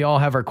know, we all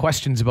have our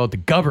questions about the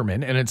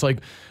government. And it's like,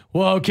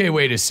 well, okay,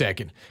 wait a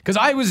second. Because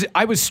I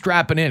was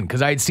strapping in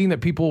because I had seen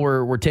that people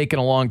were taking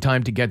a long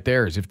time to get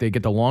theirs if they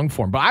get the long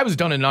form. But I was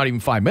done in not even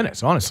 5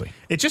 minutes, honestly.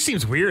 It just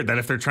seems weird that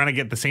if they're trying to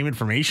get the same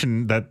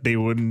information that they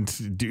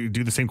wouldn't do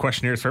the same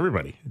questionnaires for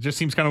everybody. It just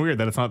seems kind of weird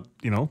that it's not,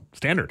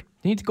 standard.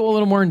 You need to go a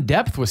little more in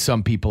depth with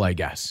some people, I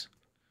guess.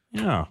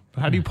 Yeah.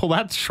 How do you pull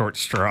that short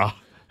straw?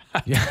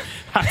 Yeah.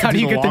 How do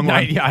you get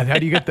how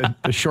do you get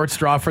the short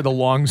straw for the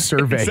long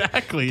survey?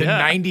 Exactly. The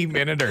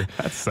 90-minuter.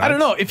 I don't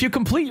know. If you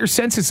complete your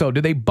census, though, do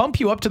they bump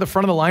you up to the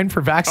front of the line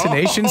for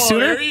vaccinations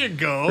sooner? There you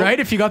go. Right?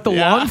 If you got the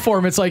long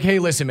form, it's like, hey,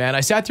 listen, man,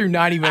 I sat through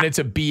 90 minutes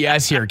of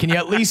BS here. Can you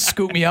at least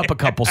scoop me up a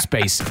couple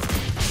spaces?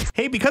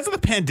 Hey, because of the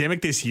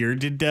pandemic this year,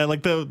 did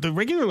the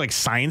regular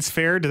science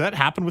fair, did that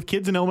happen with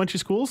kids in elementary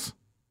schools?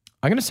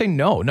 I'm going to say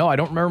no. No, I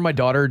don't remember my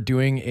daughter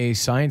doing a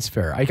science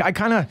fair. I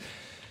kind of...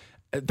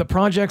 The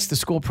projects, the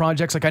school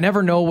projects, I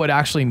never know what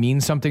actually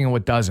means something and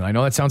what doesn't. I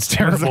know that sounds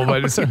terrible,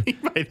 but it's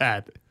by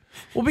that.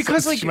 Well,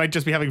 because she might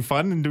just be having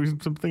fun and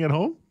doing something at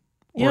home,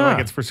 or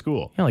it's for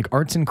school. Yeah, like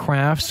arts and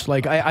crafts.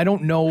 I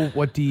don't know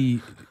what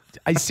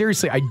I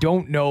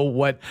don't know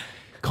what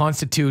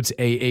constitutes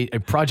a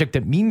project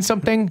that means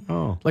something.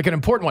 Like an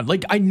important one.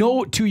 Like I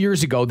know 2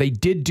 years ago they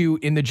did do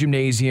in the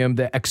gymnasium,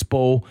 the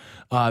expo.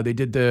 They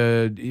did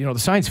the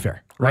science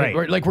fair.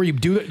 Right. Like where you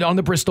do it on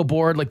the Bristol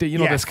board, like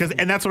Yes,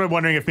 and that's what I'm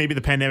wondering if maybe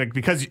the pandemic,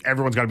 because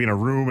everyone's got to be in a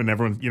room and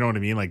everyone, you know what I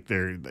mean? Like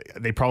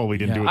they probably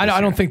didn't do it.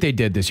 I don't think they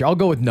did this year. I'll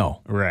go with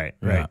no. Right.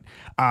 Yeah.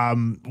 I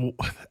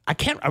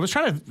was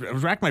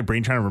racking my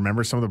brain trying to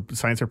remember some of the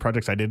science fair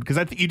projects I did because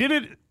you did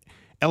it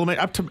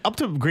up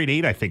to grade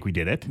 8. I think we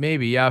did it.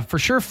 Maybe, yeah, for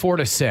sure 4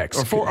 to 6.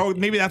 Or 4. Oh,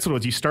 maybe that's what it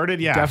was. You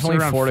started, yeah, definitely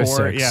around 4 to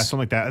 6. Yeah, something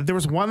like that. There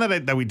was one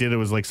that we did. It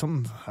was like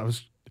I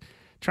was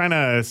trying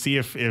to see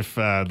if the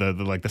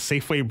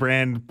Safeway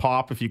brand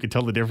pop, if you could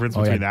tell the difference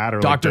between that or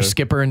Dr.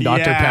 Skipper and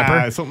Dr.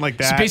 Pepper. Something like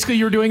that. So basically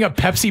you were doing a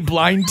Pepsi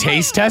blind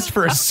taste test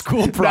for a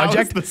school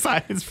project. That was the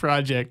science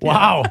project.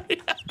 Wow. Yeah.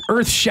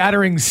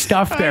 Earth-shattering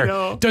stuff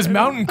there. Does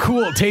Mountain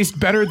Cool taste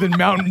better than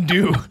Mountain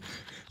Dew?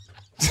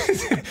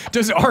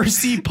 Does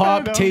RC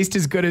Pop taste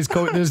as good as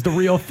the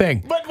real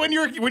thing? But when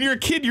you're a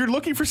kid, you're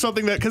looking for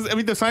something because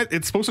the science,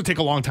 it's supposed to take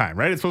a long time,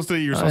 right? You're supposed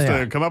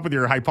to come up with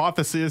your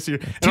hypothesis.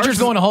 Teachers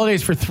go on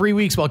holidays for 3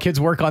 weeks while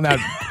kids work on that.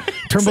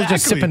 Turnbull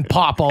just sipping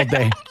pop all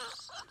day.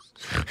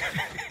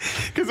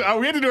 Because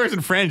we had to do ours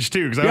in French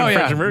too, because I went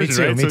French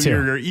immersion, right? Me too.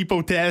 Your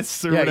EPO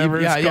tests or whatever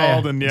it's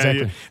called, and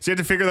exactly. So you had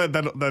to figure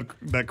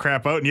that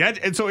crap out,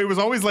 and so it was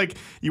always like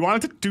you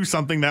wanted to do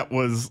something that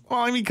was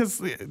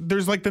because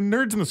there's like the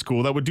nerds in the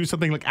school that would do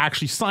something like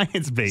actually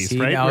science based,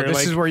 right? Now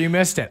this is where you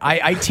missed it.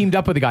 I teamed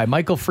up with a guy,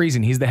 Michael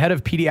Friesen. He's the head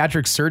of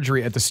pediatric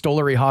surgery at the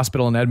Stollery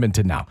Hospital in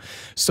Edmonton now.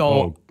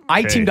 So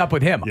I teamed up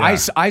with him. Yeah.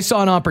 I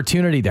saw an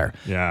opportunity there.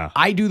 Yeah,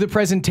 I do the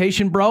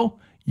presentation, bro.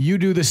 You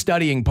do the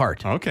studying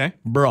part. Okay.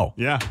 Bro.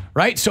 Yeah.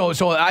 Right? So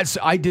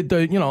I did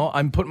the,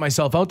 I'm putting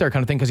myself out there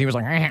kind of thing because he was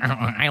like,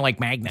 I like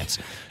magnets.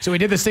 So we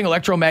did this thing,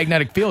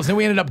 electromagnetic fields. Then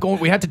we ended up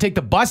we had to take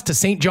the bus to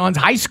St. John's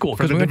High School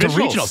because we went to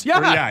regionals.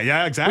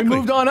 Yeah, exactly. We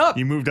moved on up.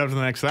 You moved up to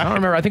the next side. I don't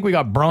remember. I think we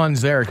got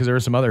bronze there because there were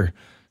some other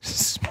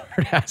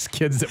smart ass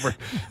kids that were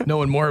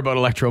knowing more about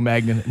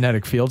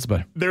electromagnetic fields.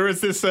 But there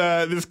was this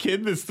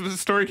kid. This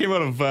story came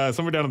out of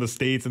somewhere down in the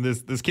States, and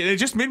this kid. It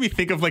just made me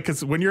think of, like,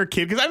 because when you're a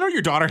kid, because I know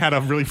your daughter had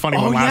a really funny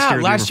one last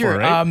year. Last year,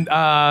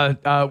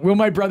 right? Will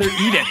my brother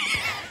eat it?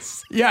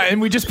 Yeah,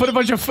 and we just put a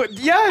bunch of food.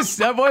 Yes,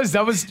 that was,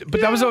 but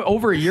that was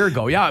over a year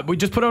ago. Yeah, we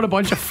just put out a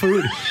bunch of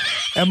food,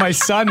 and my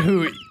son,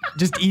 who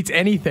just eats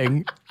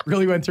anything,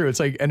 really went through. It's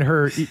like, and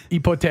her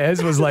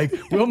hypothèse was like,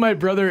 "Will my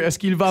brother est-ce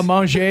qu'il va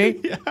manger?"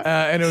 Yeah.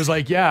 And it was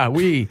like, "Yeah,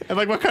 we." And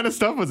like, what kind of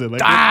stuff was it?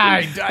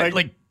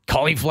 Like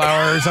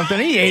cauliflower or something.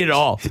 He ate it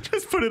all.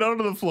 Just put it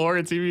onto the floor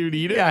and see if he would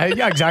eat it.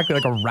 Yeah, exactly.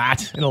 Like a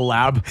rat in a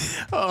lab,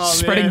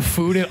 spreading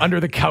food under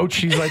the couch.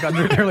 He's like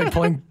under there, like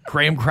pulling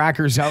graham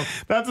crackers out.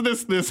 That's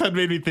what this had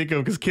made me think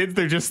of, because kids,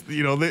 they're just,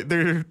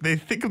 they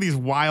think of these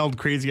wild,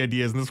 crazy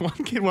ideas. And this one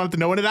kid wanted to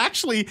know. And it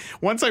actually,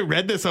 once I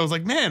read this, I was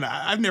like, man,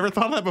 I've never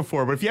thought of that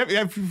before. But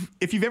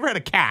if you've ever had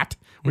a cat,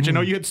 which I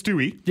know you had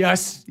Stewie.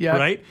 Yes. Yeah.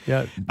 Right.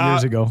 Yeah.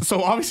 Years ago.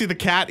 So obviously the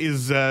cat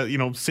is,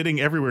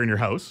 sitting everywhere in your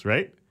house,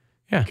 right?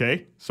 Yeah.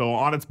 Okay. So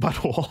on its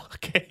butthole.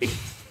 Okay.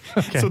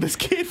 So this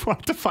kid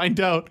wanted to find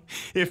out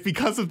if,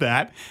 because of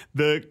that,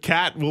 the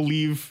cat will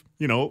leave,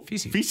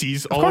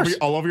 feces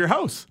all over your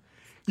house.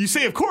 You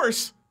say, of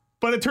course,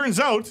 but it turns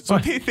out, so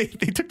they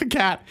took the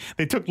cat,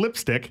 they took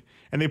lipstick,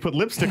 and they put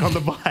lipstick on the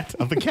butt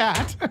of the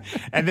cat,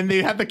 and then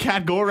they had the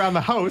cat go around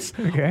the house.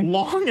 Okay.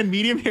 Long and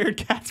medium-haired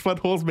cats'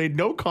 buttholes made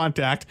no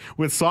contact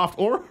with soft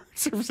or hard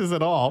surfaces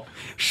at all.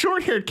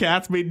 Short-haired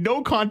cats made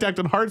no contact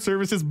on hard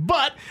surfaces,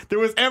 but there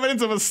was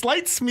evidence of a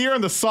slight smear on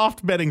the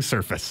soft bedding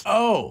surface.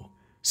 Oh.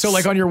 So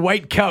like on your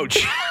white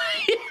couch.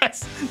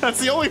 Yes.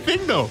 That's the only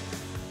thing, though.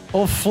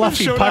 Old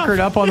Fluffy puckered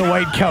up on the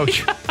white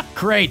couch.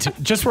 Great.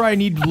 Just where I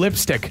need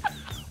lipstick.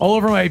 All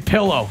over my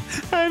pillow.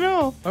 I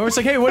know. I was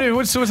like, hey,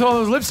 what's all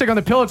those lipstick on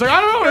the pillow? It's like, I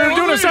don't know. We're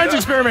doing a science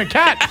experiment.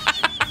 Cat.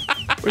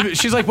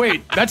 She's like,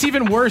 wait, that's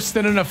even worse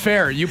than an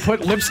affair. You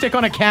put lipstick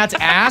on a cat's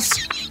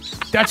ass?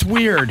 That's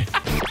weird.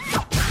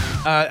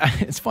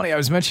 It's funny. I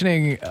was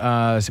mentioning, we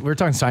were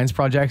talking science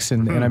projects,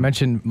 and I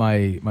mentioned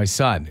my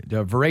son,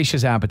 the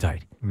voracious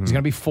appetite. He's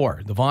going to be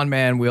 4. The Von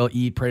man will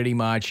eat pretty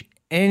much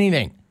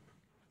anything.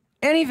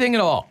 Anything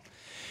at all.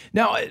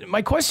 Now,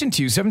 my question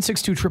to you,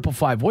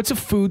 762-555, what's a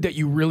food that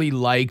you really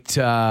liked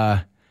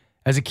as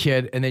a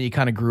kid and then you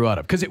kind of grew out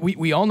of? Because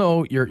we all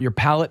know your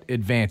palate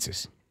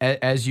advances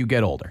as you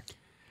get older.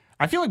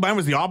 I feel like mine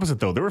was the opposite,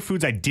 though. There were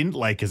foods I didn't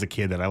like as a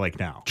kid that I like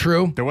now.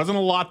 True. There wasn't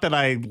a lot that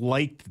I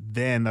liked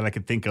then that I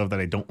could think of that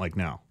I don't like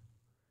now.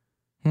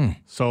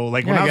 So,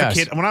 like, when I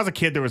was a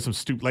kid, there was some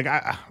stupid, like,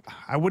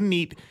 I wouldn't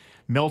eat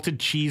melted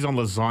cheese on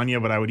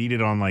lasagna, but I would eat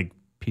it on, like,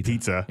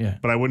 pizza. Yeah.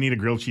 But I wouldn't eat a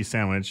grilled cheese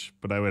sandwich,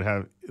 but I would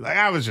have, like,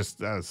 that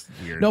was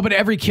weird. No, but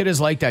every kid is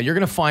like that. You're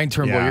going to find,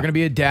 Turnbull, you're going to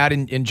be a dad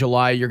in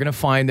July. You're going to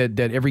find that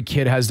every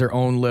kid has their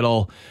own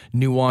little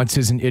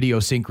nuances and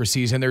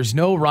idiosyncrasies, and there's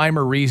no rhyme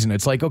or reason.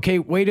 It's like, okay,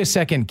 wait a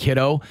second,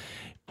 kiddo.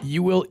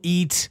 You will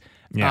eat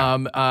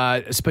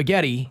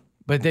spaghetti,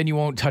 but then you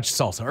won't touch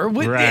salsa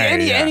or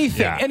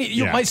anything.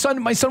 Yeah. My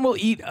son will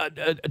eat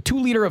a 2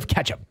 liter of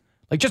ketchup,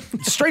 like just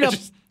straight up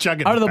just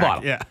chug it out of the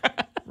back. bottle. Yeah.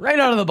 Right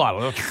out of the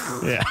bottle.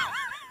 Yeah.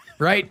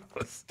 Right?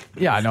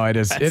 Yeah, no, it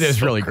is. It is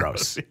so really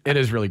gross. It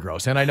is really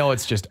gross. And I know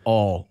it's just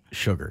all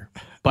sugar.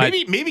 But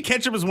maybe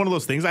ketchup is one of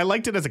those things. I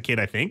liked it as a kid,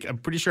 I think. I'm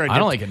pretty sure I did. I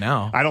don't like it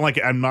now. I don't like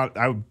it. I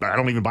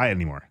don't even buy it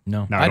anymore.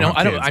 No. Now I don't.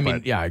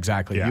 Kids, yeah,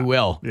 exactly. Yeah. You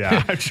will.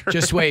 Yeah, I'm sure.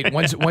 Just wait.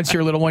 Once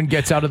your little one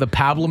gets out of the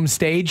pablum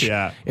stage,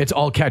 it's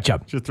all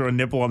ketchup. Just throw a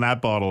nipple on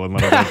that bottle and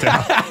let it go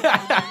down.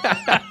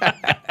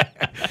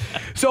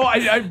 So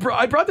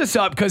I brought this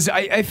up because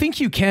I think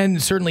you can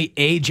certainly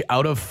age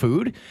out of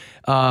food.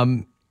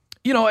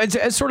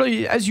 As sort of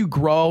as you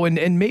grow,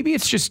 and maybe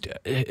it's just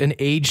an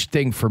age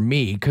thing for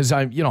me because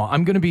I'm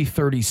going to be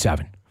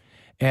 37,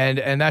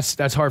 and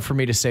that's hard for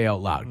me to say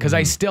out loud because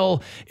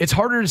it's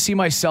harder to see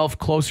myself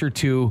closer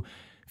to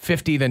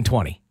 50 than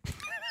 20.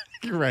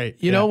 Right.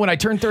 You know, when I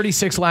turned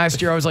 36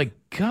 last year, I was like,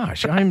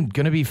 gosh, I'm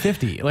going to be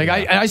 50. Like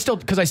I still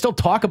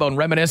talk about and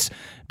reminisce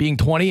being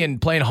 20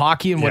 and playing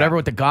hockey and whatever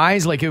with the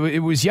guys. Like it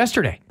was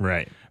yesterday.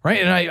 Right. Right.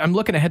 And I'm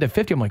looking ahead to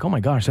 50. I'm like, oh my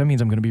gosh, that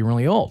means I'm going to be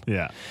really old.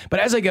 Yeah. But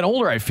as I get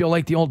older, I feel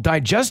like the old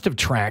digestive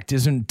tract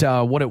isn't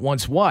what it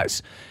once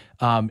was.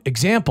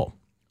 Example,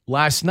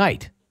 last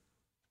night,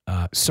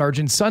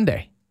 Sergeant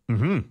Sunday.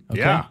 Mm-hmm. Okay?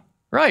 Yeah.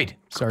 Right.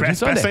 Sergeant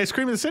Sunday. Best ice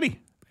cream in the city.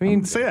 I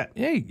mean, say it.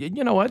 Hey,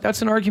 you know what?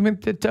 That's an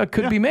argument that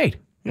could be made.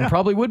 Yeah. And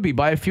probably would be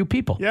by a few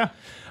people. Yeah.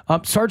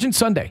 Sergeant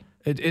Sunday.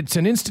 It's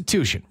an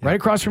institution right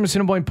across from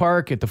Assiniboine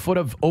Park at the foot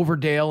of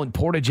Overdale and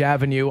Portage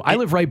Avenue. I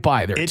live right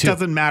by there, It too.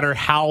 doesn't matter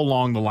how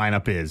long the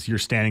lineup is. You're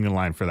standing in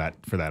line for that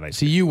ice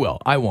See, you will.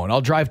 I won't. I'll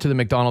drive to the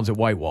McDonald's at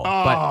Whitewall.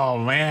 Oh,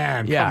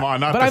 man. Yeah. Come on.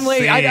 Not but the I'm late.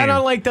 same. I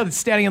don't like the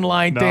standing in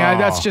line thing. No.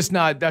 That's just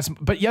not.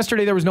 But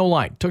yesterday there was no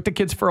line. Took the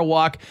kids for a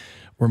walk.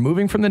 We're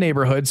moving from the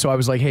neighborhood, so I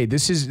was like, hey,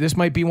 this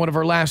might be one of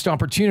our last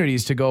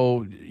opportunities to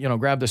go,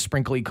 grab the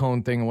sprinkly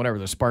cone thing or whatever,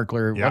 the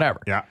sparkler, whatever.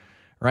 Yeah.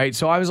 Right?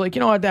 So I was like, you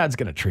know what? Dad's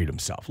going to treat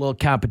himself. Little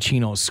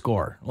cappuccino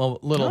score.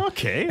 Little.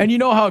 Okay. And you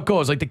know how it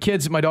goes. Like the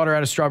kids, my daughter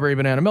had a strawberry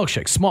banana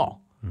milkshake,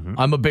 small.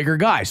 I'm a bigger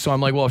guy. So I'm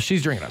like, well, if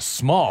she's drinking a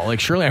small, like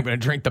surely I'm going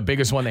to drink the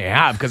biggest one they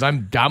have because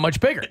I'm that much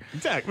bigger.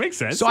 Exactly. Makes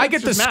sense. So I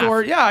get the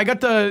score. Yeah, I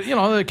got the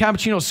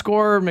cappuccino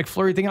score,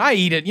 McFlurry thing. I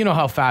eat it. You know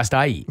how fast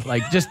I eat.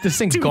 Like just this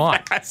thing's gone.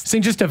 Fast. This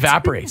thing just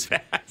evaporates. Too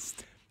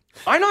fast.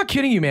 I'm not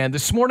kidding you, man.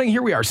 This morning,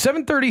 here we are,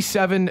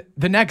 7:37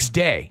 the next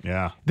day.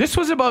 Yeah. This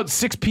was about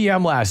 6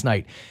 p.m. last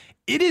night.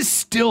 It is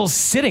still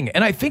sitting,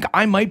 and I think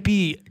I might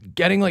be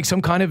getting like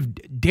some kind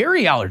of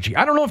dairy allergy.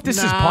 I don't know if this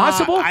is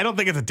possible. I don't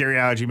think it's a dairy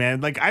allergy, man.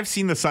 Like I've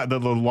seen the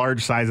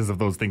large sizes of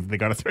those things. They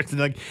got to start.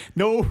 Like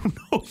no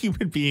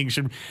human being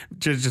should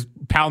just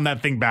pound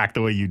that thing back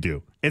the way you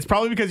do. It's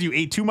probably because you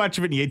ate too much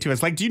of it and you ate too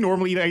much. Like, do you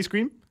normally eat ice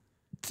cream?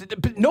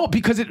 No,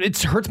 because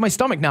it hurts my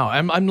stomach now.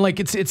 I'm like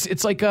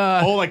it's like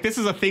like this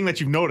is a thing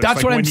that you've noticed. That's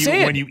like what I'm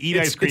saying. When you eat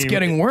ice cream, it's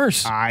getting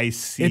worse. I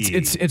see.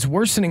 It's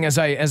worsening as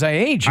I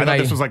age. I thought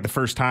this was like the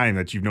first time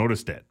that you've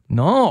noticed it.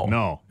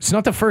 No, it's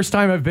not the first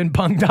time I've been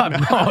bunged up.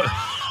 No,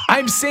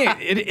 I'm saying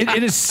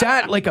it is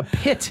sat like a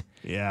pit.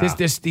 Yeah,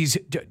 these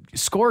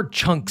score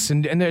chunks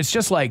and it's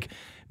just like,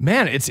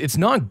 man, it's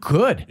not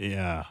good.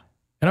 Yeah.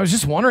 And I was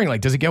just wondering,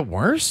 like, does it get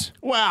worse?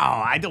 Well,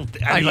 I don't.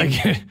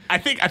 I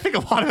think a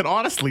lot of it,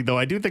 honestly, though,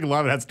 I do think a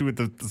lot of it has to do with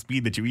the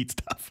speed that you eat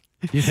stuff.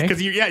 You think?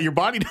 Because your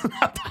body doesn't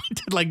have time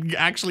to like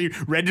actually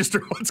register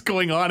what's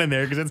going on in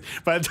there. Because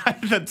by the time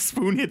that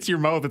spoon hits your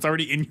mouth, it's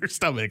already in your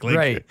stomach. Like,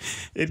 right.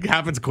 It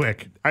happens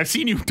quick. I've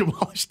seen you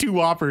demolish 2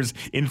 Whoppers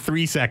in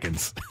 3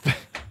 seconds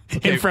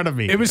in front of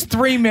me. It was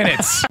 3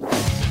 minutes.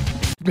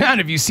 Man,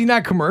 have you seen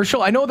that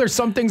commercial? I know there's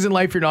some things in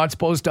life you're not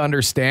supposed to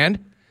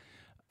understand.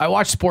 I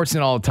watch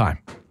Sportsnet all the time,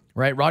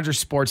 right?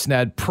 Rogers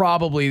Sportsnet,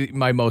 probably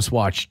my most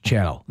watched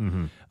channel.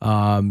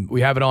 Mm-hmm.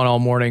 We have it on all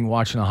morning,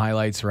 watching the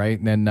highlights, right?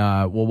 And then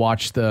we'll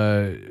watch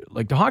the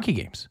hockey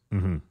games.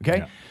 Mm-hmm. Okay,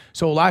 yeah.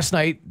 So last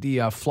night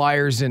the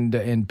Flyers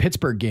and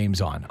Pittsburgh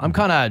games on. I'm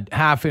kind of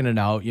half in and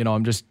out.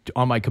 I'm just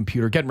on my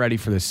computer getting ready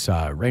for this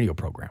radio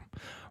program,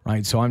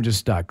 right? So I'm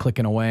just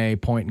clicking away,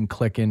 pointing,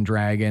 clicking,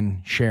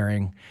 dragging,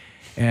 sharing.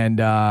 And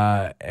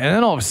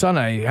then all of a sudden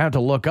I have to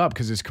look up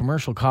because this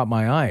commercial caught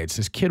my eye. It's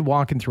this kid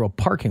walking through a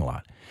parking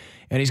lot.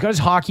 And he's got his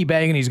hockey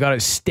bag and he's got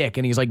his stick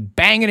and he's like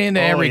banging into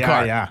every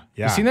car. Yeah.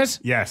 You seen this?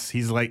 Yes.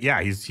 He's like,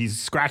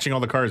 he's scratching all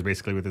the cars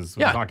basically with his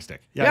hockey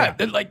stick. Yeah.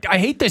 Like I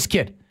hate this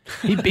kid.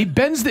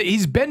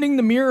 He's bending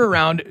the mirror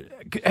around.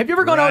 Have you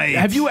ever gone out?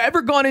 Have you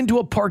ever gone into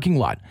a parking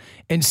lot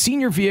and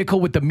seen your vehicle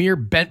with the mirror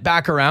bent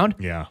back around?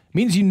 Yeah.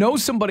 Means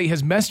somebody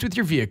has messed with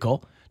your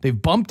vehicle. They've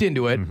bumped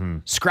into it,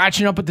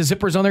 scratching up with the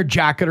zippers on their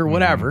jacket or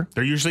whatever.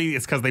 They're usually,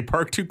 it's because they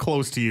park too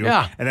close to you.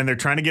 Yeah. And then they're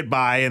trying to get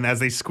by, and as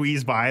they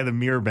squeeze by, the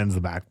mirror bends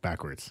the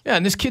backwards. Yeah,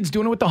 and this kid's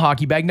doing it with the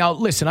hockey bag. Now,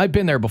 listen, I've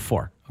been there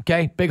before,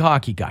 okay? Big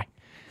hockey guy.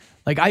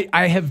 Like,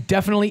 I have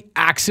definitely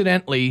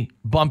accidentally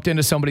bumped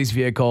into somebody's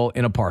vehicle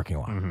in a parking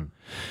lot. Mm-hmm.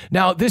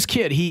 Now, this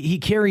kid, he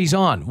carries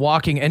on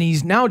walking, and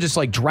he's now just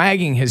like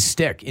dragging his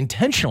stick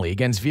intentionally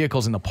against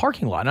vehicles in the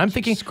parking lot. And I'm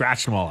thinking,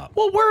 scratch them all up.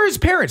 Well, where are his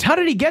parents? How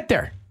did he get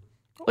there?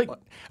 Like,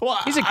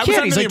 he's a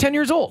kid. He's like 10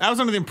 years old. I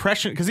was under the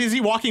impression, because is he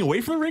walking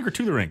away from the rink or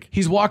to the rink?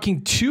 He's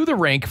walking to the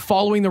rink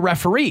following the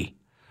referee.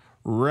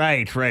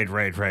 Right.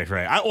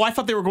 I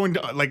thought they were going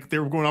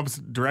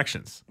opposite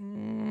directions.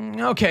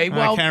 Okay,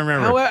 well, I can't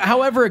remember.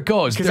 However it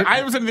goes. Because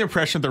I was under the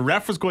impression the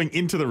ref was going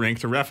into the rink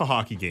to ref a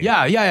hockey game.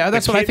 Yeah,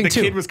 that's what I think too.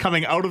 The kid was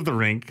coming out of the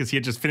rink because he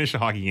had just finished a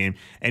hockey game,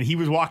 and he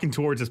was walking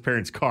towards his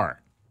parents'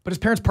 car. But his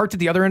parents parked at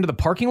the other end of the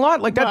parking lot?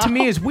 Like, that to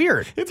me is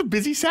weird. It's a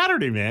busy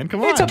Saturday, man.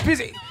 Come on. It's a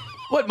busy...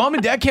 What, mom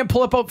and dad can't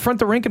pull up out front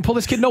the rink and pull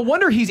this kid? No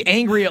wonder he's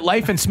angry at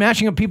life and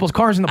smashing up people's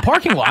cars in the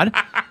parking lot.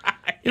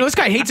 This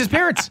guy hates his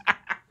parents.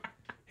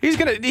 He's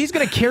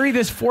gonna carry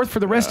this forth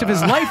for the rest of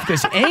his life,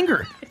 this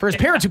anger for his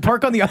parents who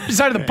park on the other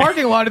side of the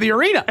parking lot of the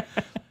arena.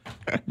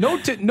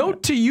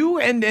 Note to you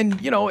and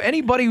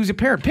anybody who's a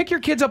parent. Pick your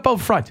kids up out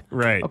front.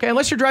 Right. Okay,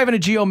 unless you're driving a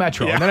Geo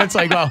Metro. Yeah. And then it's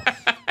like, well,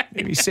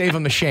 maybe save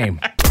them the shame.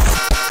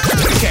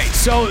 Okay,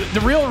 so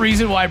the real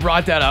reason why I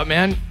brought that up,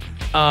 man,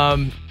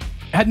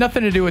 had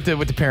nothing to do with the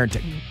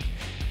parenting.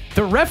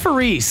 The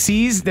referee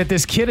sees that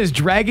this kid is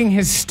dragging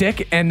his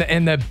stick and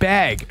the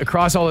bag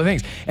across all the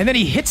things. And then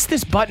he hits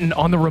this button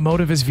on the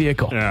remote of his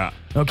vehicle. Yeah.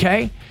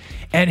 Okay?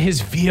 And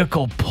his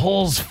vehicle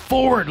pulls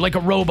forward like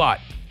a robot.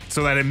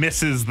 So that it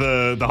misses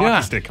the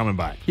hockey stick coming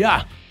by.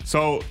 Yeah.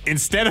 So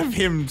instead of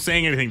him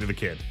saying anything to the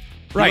kid,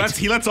 right,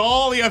 he lets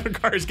all the other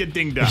cars get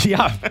dinged up.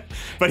 Yeah.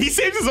 But he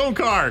saves his own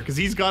car because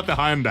he's got the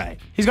Hyundai.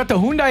 He's got the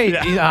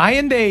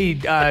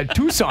Hyundai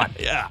Tucson.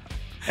 Yeah.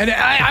 And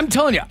I'm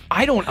telling you,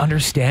 I don't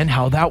understand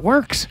how that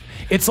works.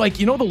 It's like,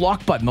 the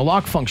lock button, the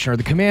lock function, or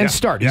the command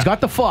start. He's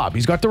got the fob.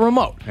 He's got the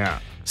remote. Yeah.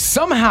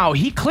 Somehow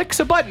he clicks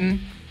a button,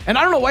 and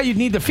I don't know why you'd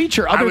need the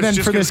feature other than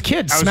for this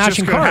kid smashing cars. I was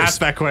just going to ask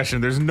that question.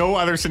 There's no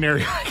other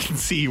scenario I can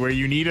see where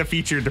you need a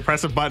feature to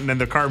press a button and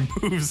the car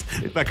moves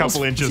a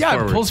couple inches forward.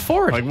 Yeah, it pulls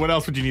forward. Like, what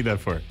else would you need that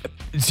for?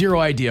 Zero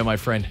idea, my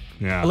friend.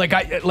 Yeah. Like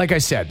I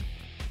said,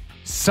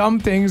 some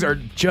things are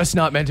just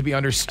not meant to be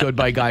understood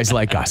by guys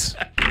like us.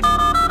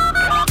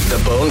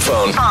 The Bone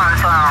Phone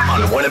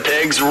on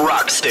Winnipeg's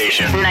rock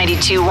station.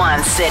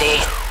 92.1 City.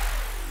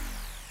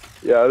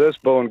 Yeah, this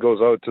bone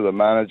goes out to the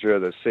manager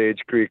of the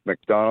Sage Creek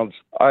McDonald's.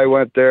 I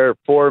went there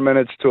 4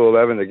 minutes to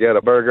 11 to get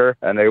a burger,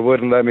 and they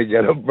wouldn't let me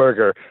get a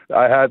burger.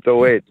 I had to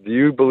wait. Do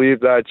you believe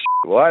that shit?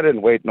 Well, I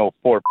didn't wait no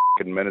 4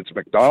 minutes,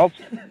 McDonald's.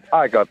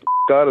 I got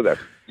the out of there.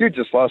 You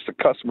just lost a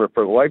customer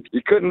for life.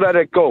 You couldn't let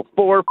it go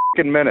 4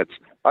 minutes.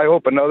 I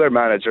hope another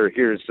manager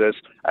hears this,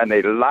 and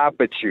they laugh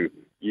at you,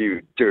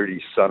 you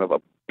dirty son of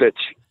a bitch.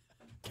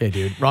 Okay,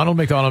 dude. Ronald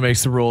McDonald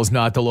makes the rules,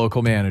 not the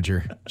local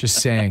manager. Just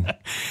saying.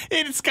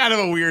 It's kind of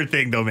a weird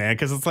thing, though, man,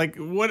 because it's like,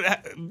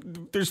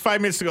 there's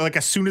 5 minutes to go. Like,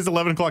 as soon as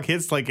 11 o'clock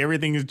hits, like,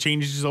 everything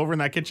changes over in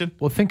that kitchen.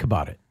 Well, think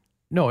about it.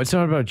 No, it's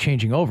not about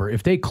changing over.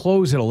 If they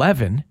close at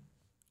 11.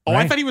 Oh,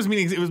 right? I thought he was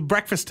meaning it was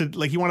breakfast.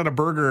 He wanted a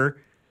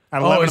burger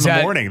at 11 in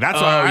the morning. That's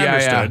what I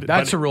understood. Yeah.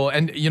 That's a rule.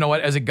 And you know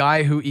what? As a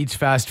guy who eats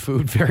fast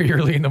food very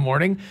early in the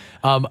morning,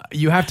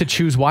 you have to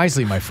choose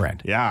wisely, my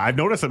friend. Yeah, I've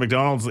noticed at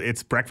McDonald's,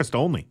 it's breakfast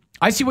only.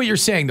 I see what you're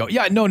saying, though.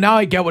 Yeah, no, now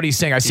I get what he's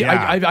saying. I see.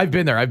 Yeah. I've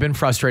been there. I've been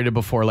frustrated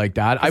before like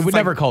that. I would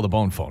never call the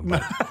bone phone.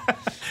 But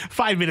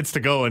 5 minutes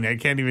to go, and I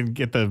can't even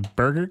get the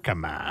burger?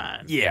 Come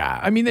on. Yeah,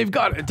 I mean, they've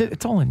got,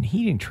 it's all in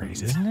heating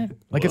trays, isn't it?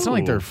 Like, it's not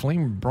like they're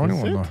flame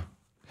broiling one.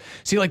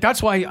 See, like,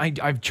 that's why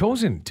I've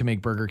chosen to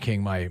make Burger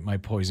King my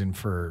poison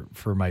for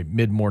my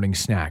mid-morning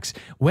snacks.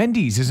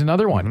 Wendy's is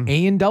another one.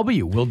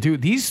 A&W will do,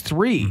 these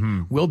three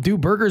will do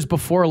burgers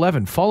before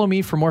 11. Follow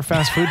me for more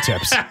fast food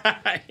tips.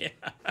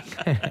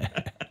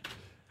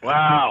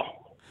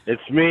 Wow.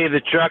 It's me, the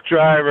truck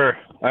driver.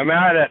 I'm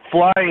out at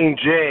Flying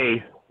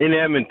J in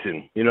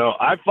Edmonton. You know,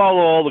 I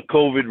follow all the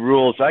COVID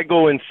rules. I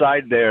go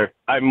inside there.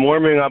 I'm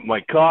warming up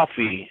my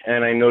coffee,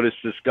 and I notice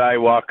this guy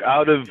walk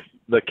out of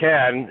the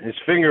can, his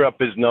finger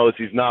up his nose.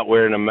 He's not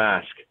wearing a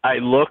mask. I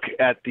look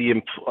at the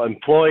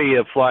employee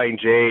of Flying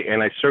J,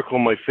 and I circle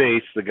my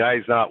face. The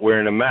guy's not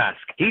wearing a mask.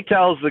 He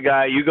tells the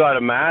guy, "You got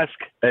a mask?"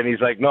 And he's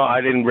like, "No,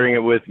 I didn't bring it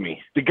with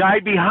me." The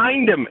guy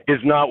behind him is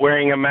not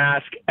wearing a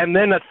mask. And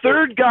then a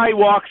third guy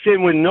walks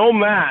in with no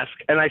mask.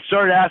 And I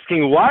start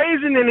asking, why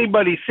isn't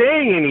anybody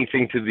saying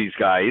anything to these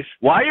guys?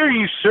 Why are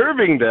you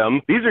serving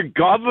them? These are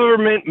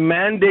government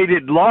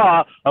mandated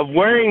law of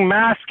wearing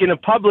mask in a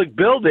public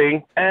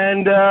building.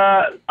 And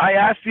I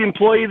asked the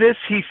employee this.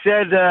 He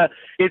said,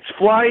 it's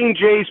Flying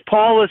J's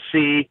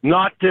policy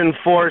not to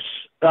enforce,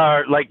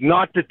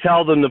 not to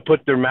tell them to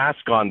put their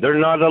mask on. They're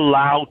not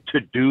allowed to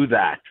do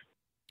that.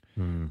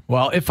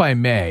 Well, if I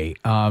may,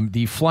 I'm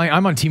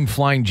on Team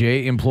Flying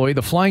J employee.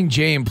 The Flying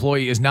J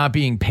employee is not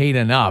being paid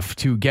enough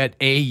to get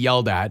A,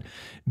 yelled at,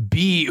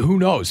 B, who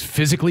knows,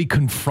 physically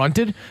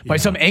confronted by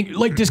some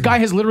like this guy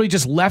has literally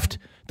just left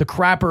the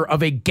crapper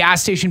of a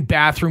gas station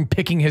bathroom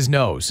picking his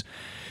nose.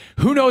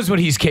 Who knows what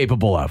he's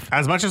capable of?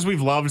 As much as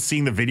we've loved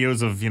seeing the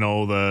videos of,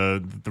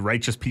 the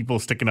righteous people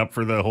sticking up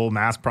for the whole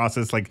mask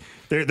process, like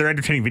they're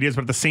entertaining videos,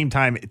 but at the same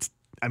time,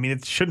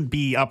 it shouldn't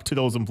be up to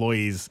those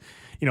employees.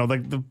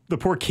 Like the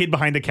poor kid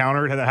behind the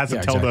counter that has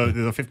to tell the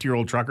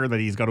 50-year-old trucker that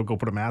he's got to go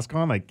put a mask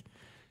on. Like,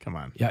 come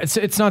on. Yeah,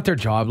 it's not their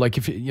job. Like,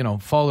 if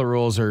follow the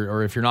rules,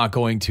 or if you're not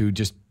going to,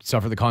 just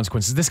suffer the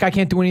consequences. This guy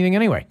can't do anything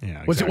anyway.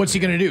 Yeah, exactly. What's he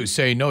going to do?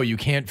 Say, no, you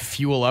can't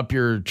fuel up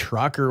your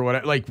truck or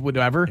whatever. Like,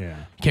 whatever. Yeah.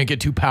 You can't get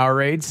 2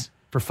 Powerades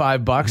for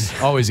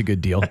 $5. Always a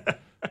good deal.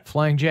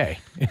 Flying J.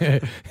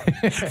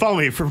 Follow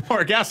me for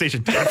more gas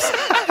station tips.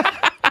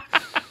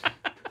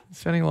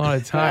 Spending a lot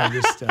of time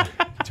just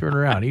touring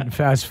around, eating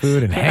fast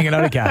food and hanging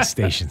out at gas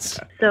stations.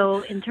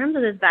 So in terms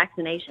of this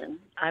vaccination,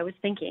 I was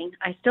thinking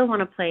I still want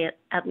to play it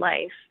at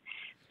life.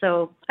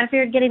 So I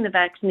figured getting the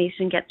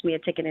vaccination gets me a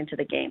ticket into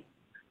the game.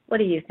 What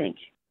do you think?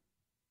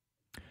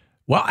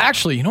 Well,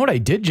 actually, you know what I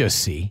did just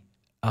see?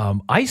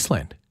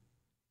 Iceland.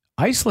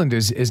 Iceland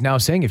is now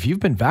saying if you've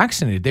been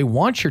vaccinated, they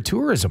want your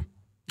tourism.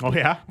 Oh,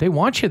 yeah? They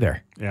want you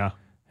there. Yeah.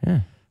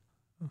 Yeah.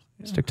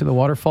 Stick to the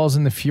waterfalls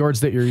and the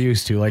fjords that you're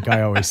used to, like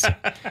I always say.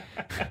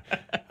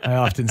 I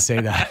often say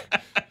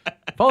that.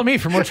 Follow me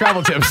for more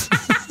travel tips.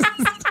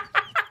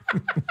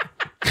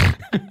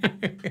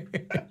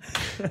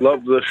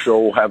 Love the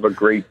show. Have a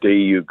great day,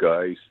 you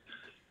guys.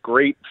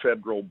 Great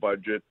federal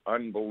budget.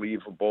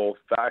 Unbelievable.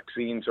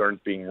 Vaccines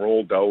aren't being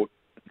rolled out.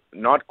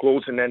 Not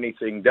closing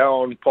anything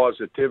down.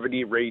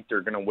 Positivity rate,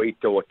 they're going to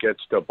wait till it gets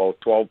to about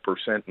 12%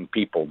 and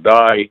people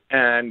die.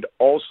 And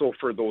also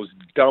for those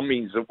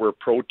dummies that were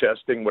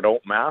protesting without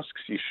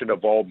masks, you should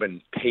have all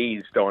been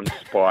tased on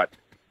spot.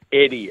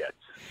 Idiots.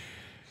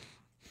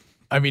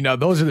 I mean, now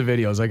those are the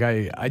videos. Like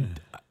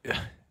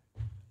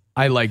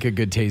I like a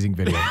good tasing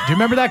video. Do you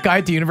remember that guy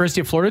at the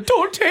University of Florida?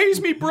 Don't tase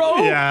me, bro.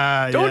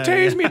 Don't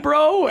tase me,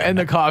 bro. And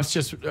the cops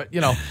just,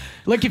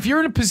 Like if you're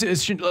in a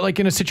position, like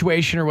in a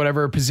situation or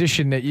whatever, a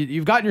position that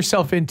you've gotten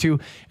yourself into,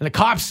 and the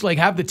cops like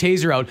have the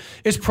taser out,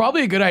 it's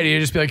probably a good idea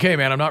to just be like, hey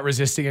man, I'm not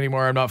resisting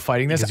anymore. I'm not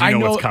fighting this. Because you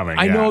know what's coming.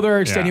 I know there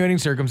are extenuating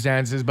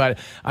circumstances, but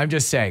I'm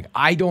just saying,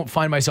 I don't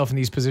find myself in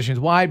these positions.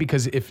 Why?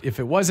 Because if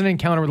it was an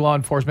encounter with law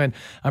enforcement,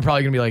 I'm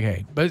probably gonna be like,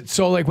 hey. But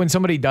so like when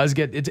somebody does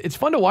get, it's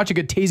fun to watch a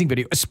good tasing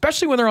video,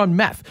 especially when they're on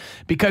meth,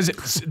 because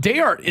they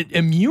are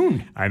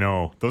immune. I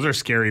know. Those are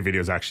scary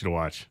videos actually to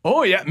watch.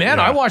 Oh yeah, man.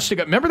 I watched it.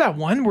 Remember that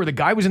one where the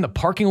guy was in the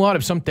parking lot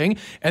of something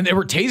and they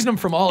were tasing him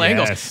from all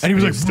angles, and he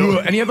was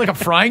like, and he had like a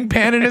frying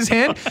pan in his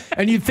hand,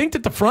 and you'd think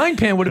that the frying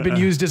pan would have been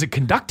used as a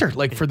conductor,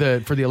 like for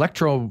the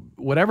electro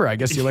whatever, I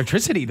guess the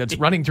electricity that's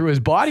running through his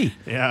body.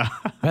 Yeah,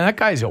 man, that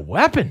guy's a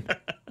weapon.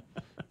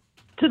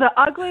 To the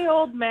ugly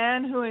old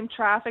man who in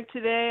traffic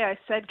today, I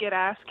said get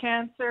ass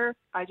cancer.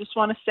 I just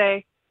want to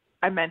say,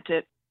 I meant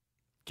it.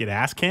 Get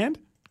ass canned?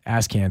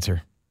 Ass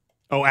cancer.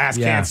 Oh, ass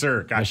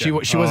cancer. Gotcha.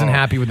 Yeah, she wasn't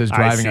happy with his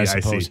driving, I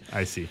suppose.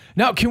 I see.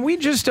 Now, can we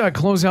just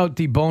close out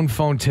the bone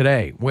phone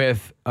today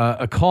with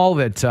a call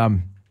that, I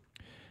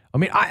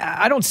mean,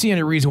 I don't see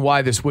any reason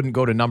why this wouldn't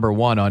go to number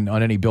one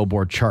on any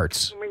Billboard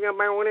charts. I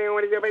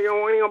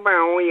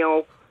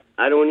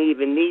don't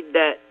even need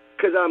that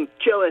because I'm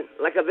chilling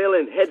like a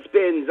villain. Head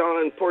spins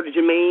on Portage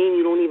and Main.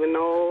 You don't even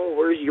know.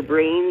 Where's your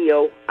brain?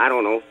 Yo, I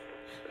don't know.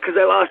 Because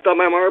I lost all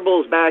my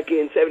marbles back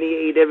in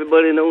 78.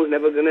 Everybody knows,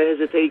 never going to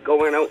hesitate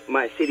going out.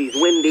 My city's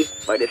windy,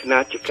 but it's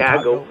not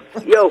Chicago.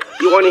 Yo,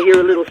 you want to hear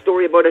a little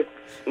story about it?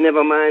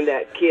 Never mind,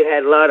 that kid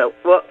had a lot of,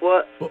 what?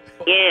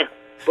 Yeah,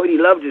 but he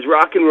loved his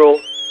rock and roll.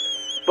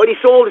 But he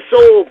sold his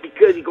soul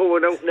because he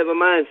going out, never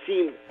mind,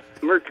 seen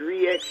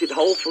Mercury exit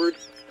Holford.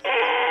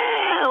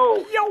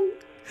 Ow! Yo!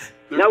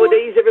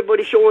 Nowadays,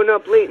 everybody showing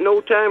up late,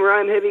 no time,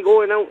 rhyme heavy,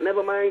 going out,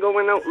 never mind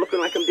going out, looking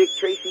like I'm Dick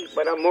Tracy,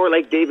 but I'm more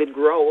like David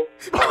Grohl.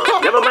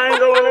 Never mind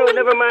going out,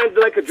 never mind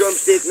like a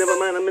drumstick, never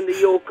mind I'm in the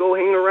Yoko,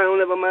 hang around,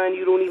 never mind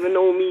you don't even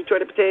know me, try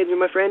to pretend you're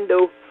my friend,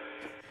 though.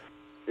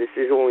 This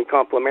is only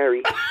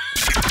complimentary.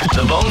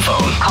 The Bone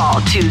Phone.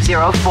 Call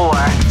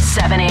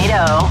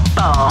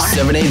 204-780-BONE.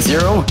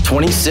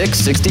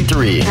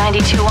 780-2663.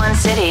 92.1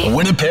 City.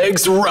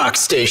 Winnipeg's rock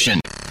station.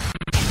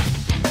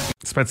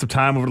 Spent some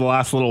time over the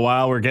last little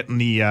while. We're getting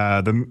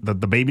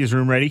the baby's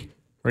room ready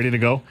to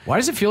go. Why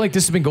does it feel like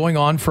this has been going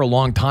on for a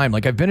long time?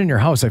 Like I've been in your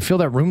house. I feel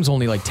that room's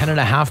only like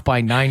 10.5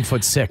 by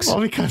 9'6".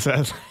 Well, because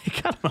I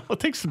don't know,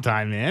 it takes some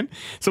time, man.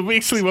 So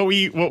basically, what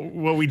we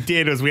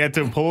did was we had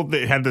to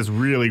had this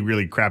really,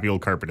 really crappy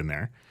old carpet in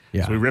there.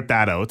 Yeah. So we ripped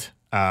that out.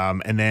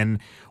 And then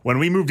when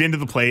we moved into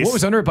the place, what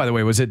was under it, by the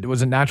way? Was it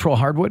natural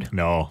hardwood?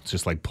 No, it's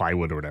just like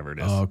plywood or whatever it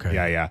is. Oh, okay.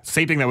 Yeah.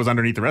 Same thing that was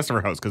underneath the rest of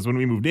our house. Because when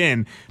we moved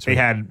in, they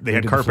had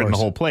carpet in the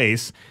whole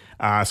place.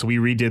 So we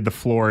redid the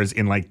floors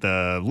in like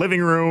the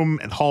living room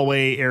and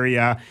hallway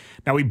area.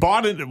 Now we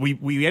bought it.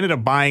 We ended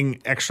up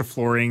buying extra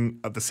flooring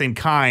of the same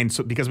kind,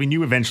 so because we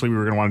knew eventually we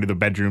were going to want to do the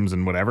bedrooms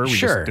and whatever. We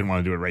just didn't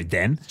want to do it right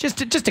then.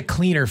 Just a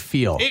cleaner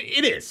feel.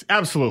 It is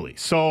absolutely.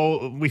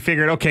 So we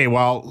figured, okay,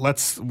 well,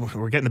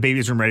 we're getting the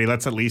baby's room ready.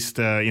 Let's at least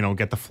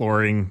get the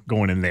flooring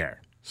going in there.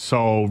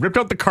 So ripped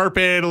out the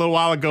carpet a little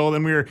while ago.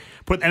 Then we were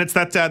and it's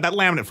that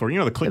laminate floor,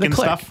 the clicking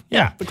stuff.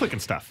 Yeah, the clicking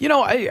stuff.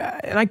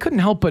 I couldn't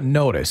help but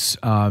notice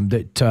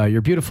that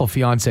your beautiful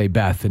fiance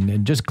Beth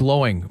and just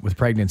glowing with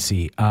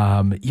pregnancy.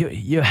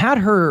 You had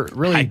her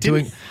really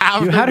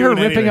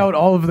ripping out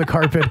all of the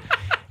carpet.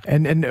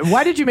 and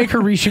why did you make her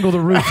reshingle the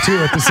roof too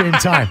at the same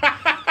time?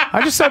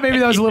 I just thought maybe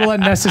that was a little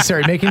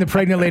unnecessary, making the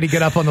pregnant lady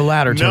get up on the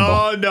ladder.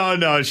 Turnbull.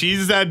 No.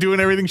 She's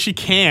doing everything she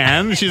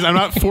can. I'm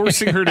not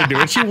forcing her to do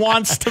it. She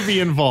wants to be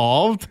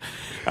involved.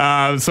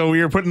 So we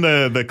were putting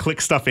the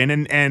click stuff in,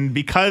 and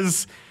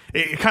because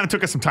it kind of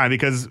took us some time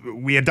because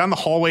we had done the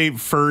hallway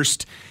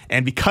first,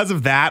 and because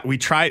of that, we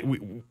tried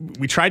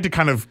to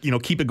kind of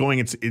keep it going.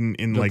 It's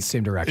in like the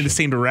same direction. In the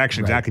same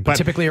direction, right. Exactly. But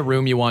typically, a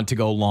room you want to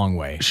go a long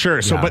way.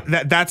 Sure. So, but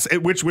that's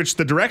which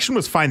the direction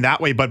was fine that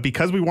way. But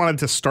because we wanted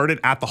to start it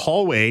at the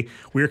hallway,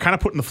 we were kind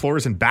of putting the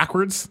floors in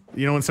backwards.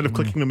 Instead of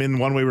clicking them in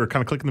one way, we were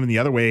kind of clicking them in the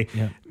other way.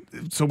 Yeah.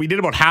 So we did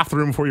about half the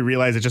room before we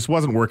realized it just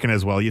wasn't working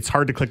as well. It's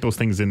hard to click those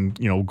things in,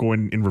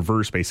 going in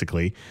reverse,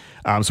 basically.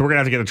 So we're gonna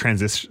have to get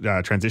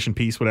a transition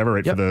piece, whatever,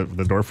 right, for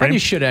the door frame. And you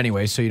should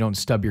anyway, so you don't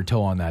stub your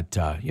toe on that.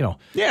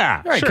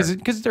 Yeah, right,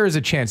 because there is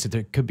a chance that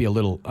there could be a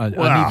little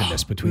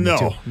unevenness between the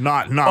two.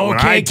 Not when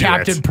I do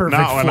Captain it. Perfect.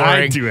 Not when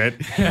I do it.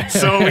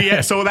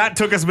 So that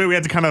took us a bit. We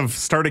had to kind of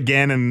start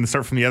again and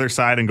start from the other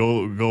side and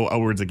go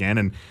outwards again.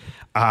 And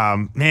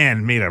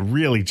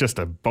made just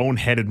a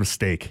boneheaded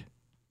mistake.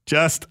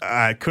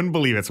 I couldn't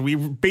believe it. So we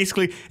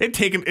basically it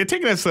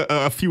taken us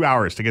a few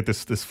hours to get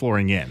this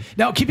flooring in.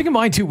 Now, keeping in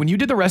mind too, when you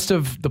did the rest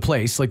of the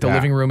place, like the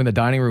living room and the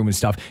dining room and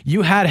stuff,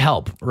 you had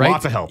help, right?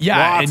 Lots of help.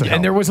 Yeah,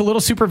 and there was a little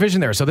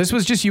supervision there. So this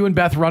was just you and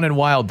Beth running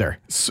wild there.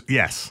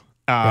 Yes.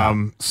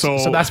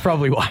 So that's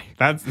probably why.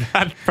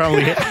 That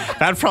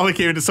probably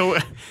came into so.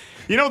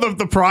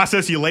 The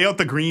process, you lay out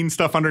the green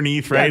stuff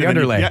underneath, right? Yeah, the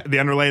underlay. The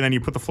underlay, and then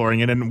you put the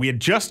flooring in. And we had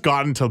just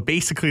gotten to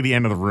basically the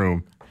end of the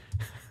room.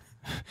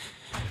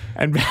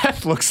 And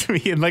Beth looks at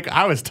me and like,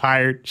 I was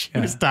tired. She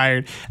was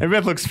tired. And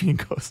Beth looks at me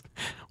and goes,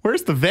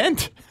 where's the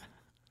vent?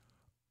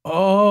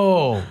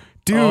 Oh.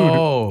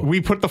 Dude, we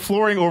put the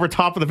flooring over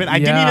top of the vent. I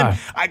didn't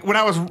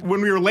even,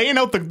 when we were laying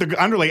out the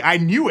underlay, I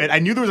knew it. I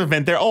knew there was a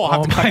vent there. Oh,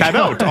 I'll have to cut that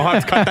out. I'll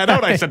have to cut that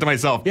out, I said to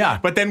myself. Yeah.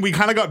 But then we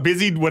kind of got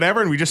busy,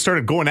 whatever, and we just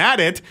started going at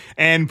it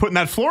and putting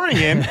that flooring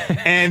in.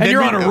 And then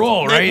you're on a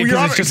roll, right?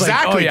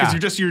 Exactly,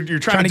 because you're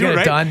trying to do get it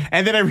right. Done.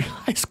 And then I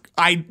realized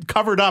I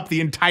covered up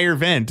the entire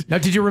vent. Now,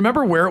 did you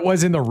remember where it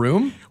was in the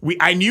room?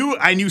 I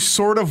knew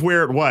sort of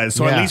where it was,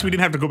 so at least we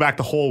didn't have to go back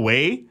the whole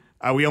way.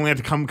 We only had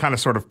to come kind of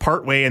sort of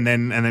part way and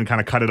then kind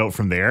of cut it out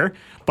from there.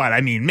 But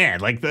I mean, man,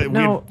 like we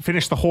had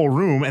finished the whole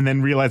room and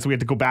then realized we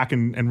had to go back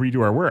and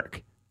redo our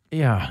work.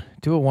 Yeah.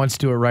 Do it once,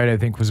 do it right, I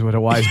think was what a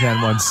wise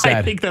man once said.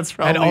 I think that's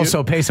probably And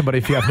also pay somebody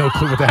if you have no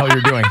clue what the hell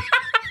you're doing.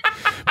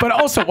 But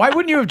also, why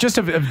wouldn't you have just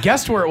have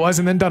guessed where it was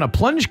and then done a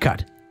plunge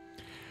cut?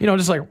 You know,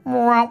 just like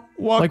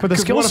with a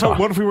skill saw.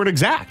 What if we were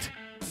exact?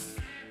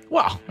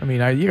 Well, I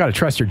mean, you got to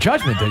trust your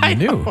judgment that you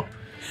knew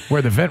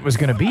where the vent was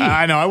going to be.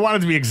 I know. I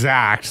wanted to be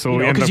exact, so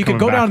because you could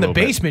go down in the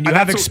basement. You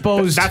have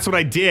exposed. That's what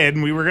I did,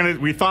 and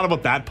we thought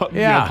about that.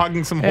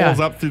 Plugging some holes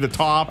up through the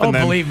top. Oh, and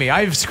then, believe me,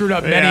 I've screwed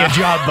up many a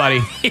job,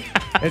 buddy.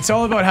 It's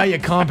all about how you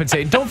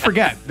compensate. And don't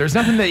forget, there's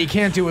nothing that you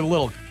can't do with a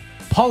little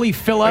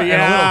polyfilla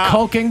and a little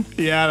caulking.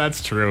 Yeah,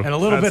 that's true. And a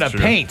little bit of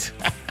paint.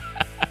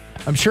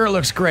 I'm sure it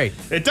looks great.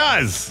 It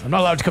does. I'm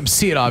not allowed to come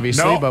see it,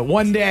 obviously, but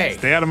one day.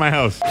 Stay out of my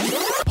house.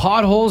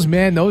 Potholes,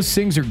 man, those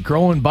things are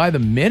growing by the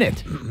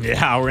minute.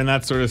 Yeah, we're in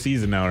that sort of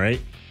season now,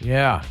 right?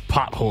 Yeah.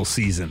 Pothole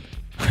season.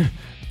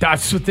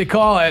 That's what they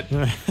call it.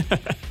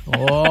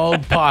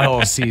 Old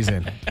pothole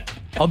season.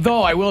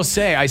 Although I will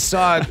say, I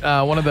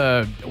saw one of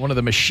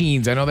the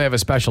machines. I know they have a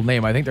special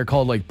name. I think they're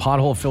called like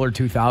Pothole Filler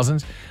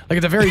 2000s. Like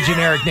it's a very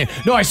generic name.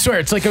 No, I swear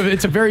it's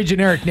a very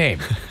generic name.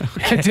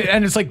 Okay.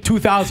 And it's like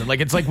 2000.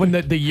 Like it's like when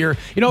the year,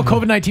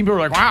 COVID-19 people were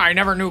like, wow, I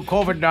never knew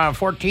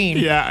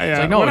COVID-14. Yeah. It's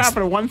like, no, what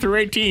happened to 1 through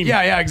 18?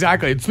 Yeah,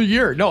 exactly. It's the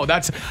year. No,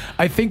 that's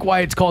I think why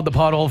it's called the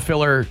Pothole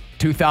Filler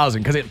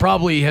 2000 because it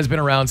probably has been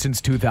around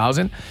since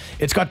 2000.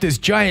 It's got this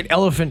giant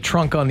elephant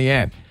trunk on the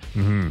end,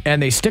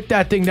 and they stick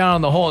that thing down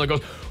on the hole and it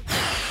goes.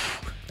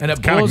 And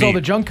it blows all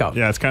the junk out.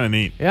 Yeah, it's kind of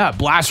neat. Yeah,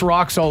 blasts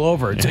rocks all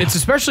over. It's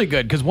especially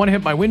good because one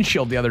hit my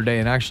windshield the other day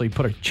and actually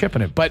put a chip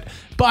in it. But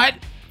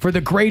for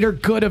the greater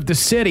good of the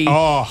city.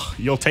 Oh,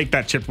 you'll take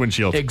that chipped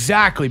windshield.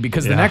 Exactly,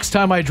 because the next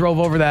time I drove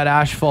over that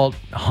asphalt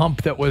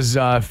hump that was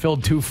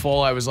filled too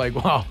full, I was like,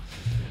 wow,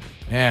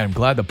 man, I'm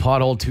glad the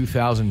Pothole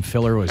 2000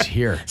 filler was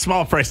here.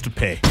 Small price to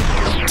pay.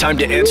 Time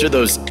to answer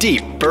those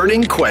deep,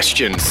 burning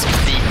questions.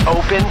 The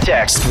Open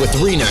Text with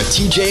Rena,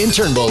 TJ, and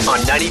Turnbull on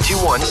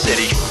 92.1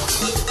 City.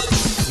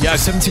 Yeah,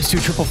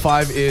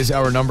 762-555 is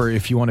our number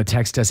if you want to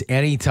text us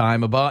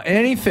anytime about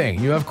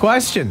anything. You have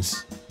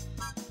questions.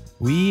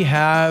 We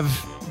have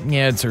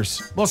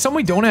answers. Well, some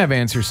we don't have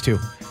answers to.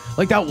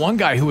 Like that one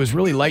guy who was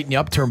really lighting you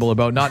up, Turnbull,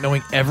 about not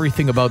knowing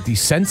everything about the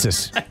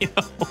census. I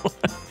know.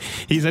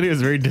 He said he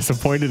was very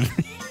disappointed in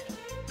me.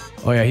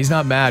 Oh, yeah, he's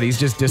not mad. He's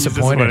just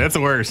disappointed. That's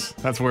worse.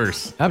 That's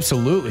worse.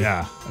 Absolutely.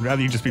 Yeah. I'd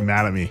rather you just be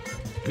mad at me.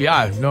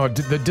 Yeah, no,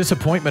 the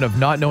disappointment of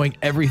not knowing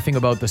everything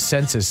about the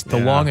census, the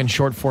long and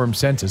short form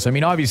census. I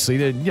mean, obviously,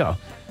 it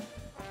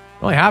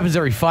only happens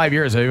every 5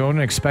 years. I wouldn't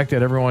expect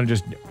that everyone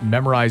just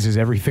memorizes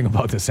everything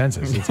about the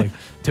census. It's like,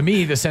 to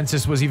me, the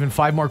census was even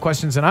 5 more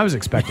questions than I was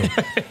expecting.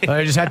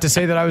 I just had to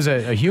say that I was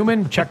a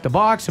human, check the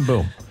box, and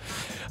boom.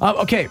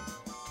 Okay.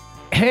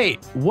 Hey,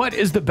 what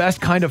is the best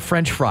kind of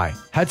French fry?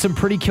 Had some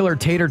pretty killer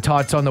tater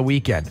tots on the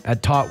weekend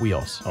at Tot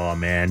Wheels. Oh,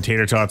 man.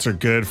 Tater tots are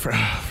good for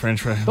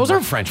French fries. Those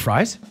aren't French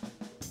fries.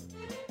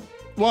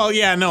 Well,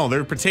 yeah, no,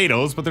 they're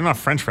potatoes, but they're not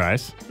French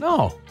fries.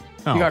 No.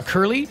 You got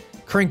curly,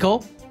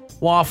 crinkle,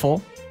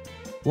 waffle,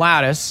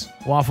 lattice,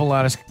 waffle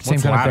lattice,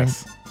 same kind of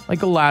thing.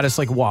 Like a lattice,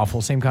 like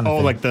waffle, same kind of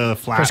thing. Oh, like the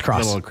flat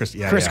crisscross. little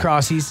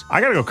Crisscrossies. I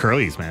gotta go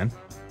curlies, man.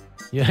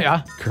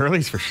 Yeah.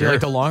 Curlies for sure. You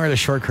like the long or the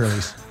short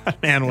curlies?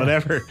 Man,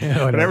 whatever.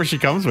 Whatever she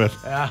comes with.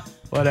 Yeah,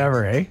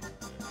 whatever, eh?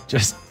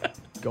 Just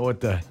go with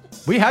the...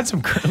 We had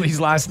some curlies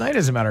last night,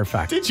 as a matter of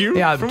fact. Did you?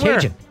 Yeah, From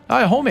Cajun.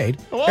 Homemade.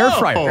 Whoa. Air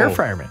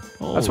fryer, man.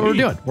 That's what we're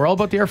doing. We're all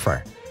about the air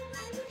fryer.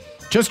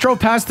 Just drove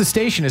past the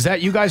station. Is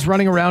that you guys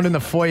running around in the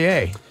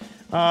foyer?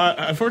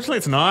 Unfortunately,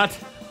 it's not.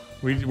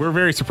 We're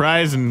very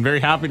surprised and very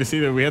happy to see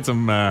that we had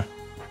some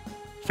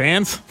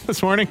fans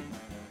this morning.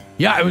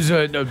 Yeah, it was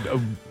a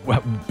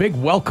big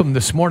welcome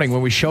this morning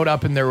when we showed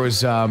up and there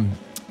was a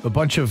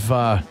bunch of...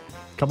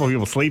 couple of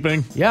people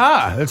sleeping.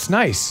 Yeah, that's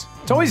nice.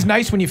 It's always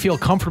nice when you feel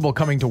comfortable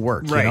coming to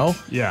work, right. You know?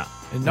 Yeah.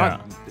 And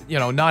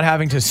not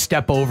having to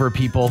step over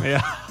people.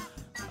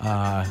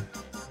 Yeah.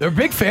 They're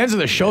big fans of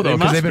the show though,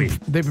 because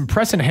they've been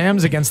pressing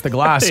hams against the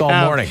glass all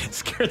morning.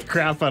 Scared the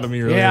crap out of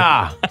me earlier.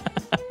 Yeah.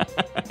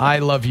 I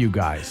love you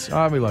guys.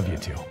 We love you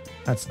too.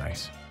 That's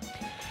nice.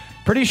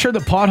 Pretty sure the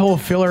pothole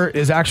filler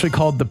is actually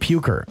called the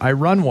puker. I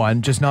run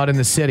one, just not in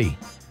the city.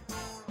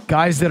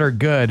 Guys that are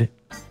good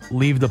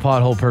leave the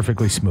pothole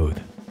perfectly smooth.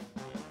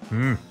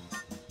 Hmm.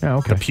 Yeah,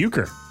 okay. The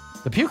puker.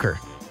 The puker.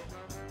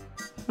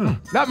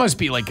 That must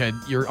be like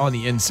you're on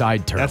the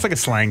inside term. That's like a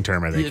slang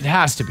term, I think. It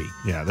has to be.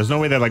 Yeah, there's no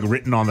way that like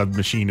written on the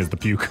machine is the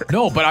puker.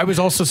 No, but I was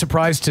also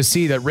surprised to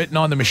see that written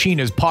on the machine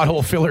is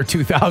pothole filler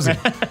 2000.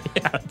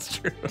 Yeah, that's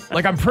true.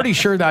 Like, I'm pretty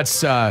sure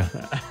that's...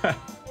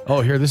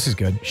 oh, here, this is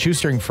good.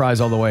 Shoestring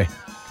fries all the way.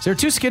 So they're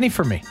too skinny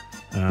for me,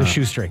 the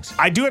shoestrings.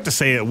 I do have to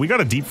say, we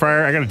got a deep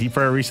fryer. I got a deep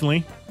fryer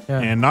recently. Yeah.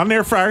 And not an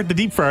air fryer, the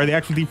deep fryer, the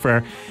actual deep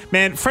fryer.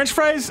 Man, French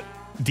fries,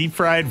 deep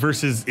fried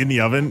versus in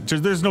the oven,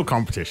 there's no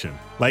competition.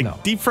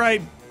 Like, deep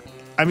fried,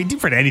 deep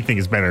fried anything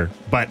is better.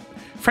 But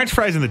French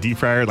fries in the deep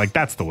fryer, like,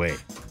 that's the way.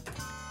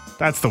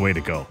 That's the way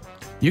to go.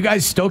 You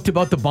guys stoked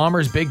about the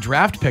Bombers' big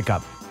draft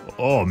pickup?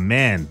 Oh,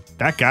 man.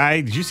 That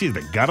guy, did you see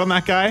the gut on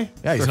that guy?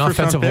 Yeah, he's an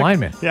offensive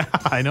lineman. Yeah,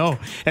 I know.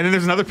 And then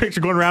there's another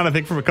picture going around, I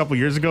think, from a couple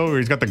years ago where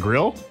he's got the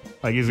grill.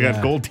 Like, he's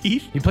got gold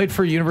teeth. He played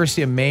for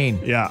University of Maine.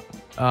 Yeah.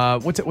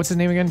 What's his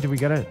name again? Did we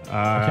get it?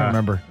 I can't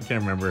remember. I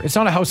can't remember. It's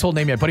not a household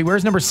name yet, but he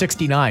wears number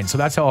 69, so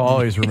that's how I'll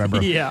always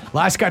remember. Yeah.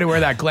 Last guy to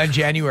wear that, Glenn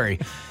January.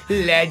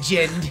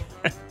 Legend.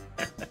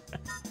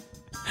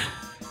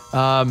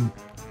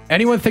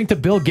 Anyone think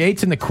that Bill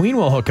Gates and the Queen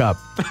will hook up?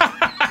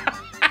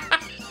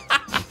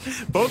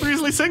 Both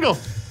recently single.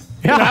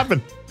 Yeah. What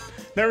happened?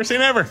 Never say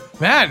never.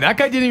 Man, that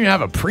guy didn't even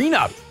have a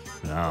prenup.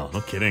 No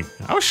kidding.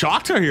 I was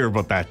shocked to hear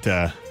about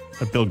that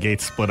Bill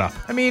Gates split up.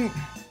 I mean...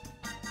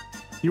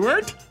 You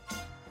weren't?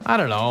 I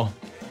don't know.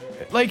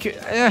 Like,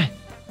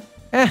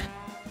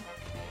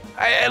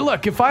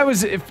 look, if I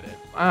was...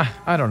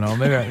 I don't know.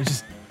 Maybe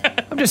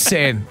I'm just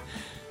saying...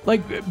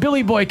 Like,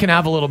 Billy Boy can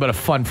have a little bit of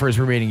fun for his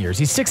remaining years.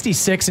 He's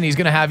 66 and he's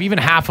going to have even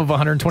half of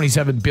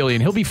 127 billion.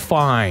 He'll be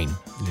fine.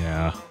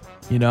 Yeah.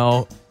 You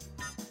know,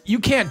 you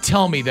can't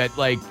tell me that,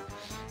 like,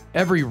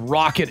 every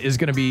rocket is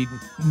going to be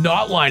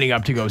not lining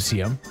up to go see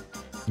him.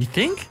 You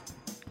think?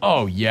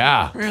 Oh,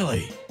 yeah.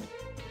 Really?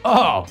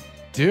 Oh,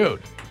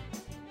 dude.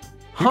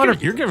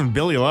 You're giving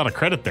Billy a lot of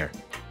credit there.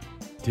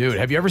 Dude,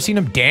 have you ever seen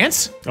him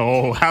dance?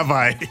 Oh, have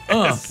I?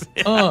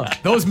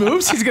 Those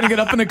moves? He's going to get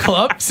up in the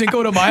club,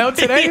 Cinco de Mayo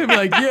today, and be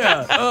like,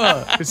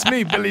 yeah, it's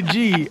me, Billy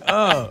G.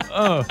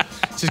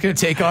 Just going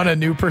to take on a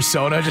new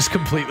persona, just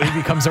completely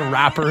becomes a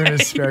rapper in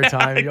his spare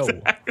time.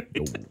 Exactly.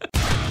 Yo.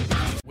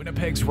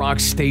 Winnipeg's rock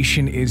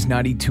station is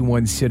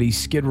 92.1 City.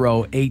 Skid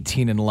Row,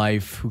 18 in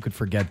life. Who could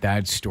forget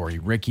that story?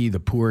 Ricky, the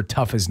poor,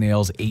 tough as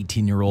nails,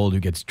 18-year-old who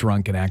gets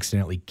drunk and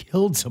accidentally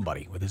killed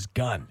somebody with his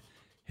gun.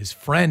 His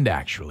friend,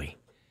 actually.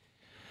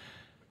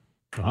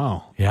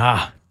 Oh.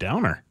 Yeah.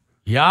 Downer.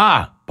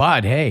 Yeah.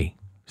 But hey,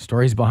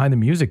 stories behind the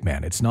music,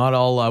 man. It's not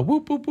all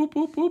whoop, whoop, whoop,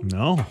 whoop, whoop.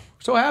 No.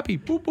 So happy.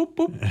 Whoop, whoop,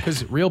 whoop.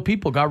 Because real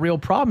people got real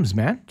problems,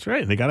 man. That's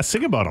right. They got to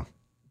sing about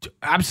them.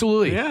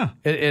 Absolutely. Yeah.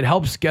 It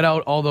helps get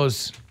out all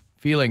those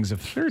feelings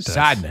of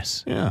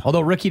sadness. Yeah.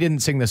 Although Ricky didn't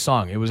sing the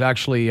song. It was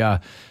actually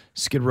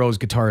Skid Row's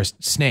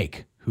guitarist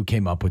Snake who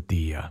came up with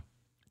the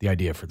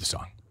idea for the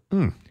song.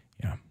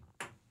 Yeah.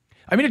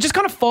 I mean, it just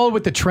kind of followed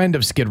with the trend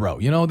of Skid Row.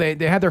 You know, they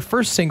had their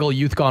first single,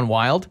 Youth Gone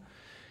Wild,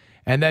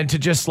 and then to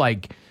just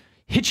like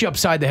hit you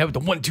upside the head with the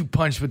 1-2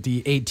 punch with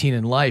the 18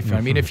 in life. Mm-hmm.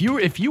 I mean, if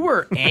you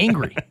were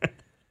angry,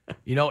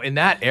 you know, in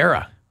that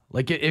era,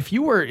 like if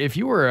you were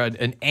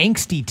an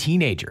angsty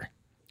teenager,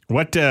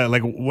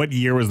 what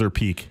year was their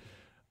peak?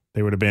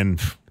 They would have been,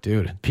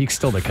 dude. Peak's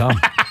still to come.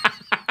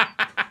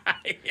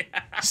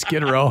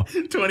 Skid Row,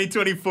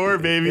 2024,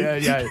 baby.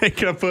 Yeah.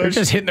 Taking a push. They're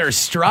just hitting their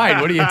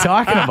stride. What are you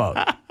talking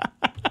about?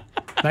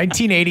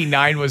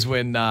 1989 was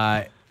when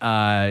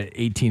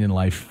 18 in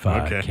Life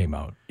came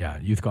out. Yeah,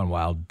 Youth Gone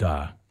Wild,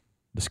 the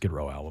Skid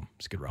Row album,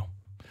 Skid Row,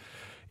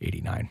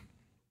 89.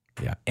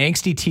 Yeah,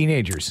 angsty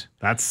teenagers.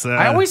 That's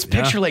I always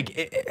picture like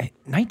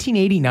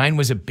 1989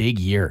 was a big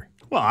year.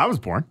 Well, I was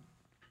born.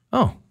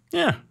 Oh,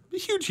 yeah, a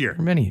huge year.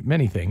 For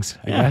many things,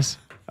 I guess.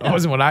 That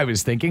wasn't what I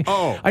was thinking.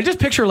 Oh. I just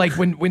picture like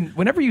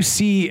whenever you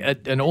see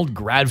an old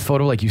grad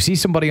photo, like you see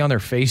somebody on their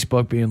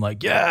Facebook being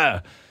like, yeah.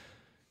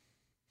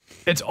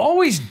 It's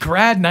always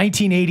grad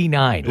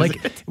 1989. Like,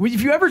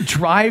 if you ever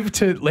drive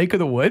to Lake of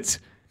the Woods,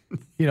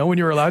 you know, when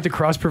you were allowed to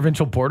cross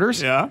provincial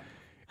borders,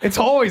 it's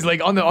always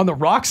like on the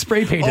rock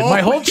spray painted. My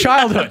whole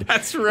childhood,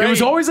 that's right. It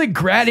was always like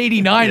grad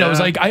 89. Yeah. I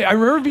was like, I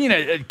remember being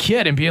a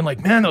kid and being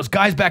like, man, those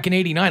guys back in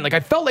 89. Like, I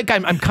felt like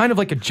I'm kind of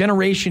like a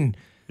generation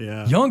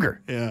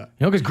younger. Yeah, you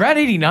know, because grad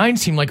 89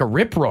 seemed like a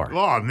rip roar.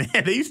 Oh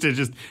man, they used to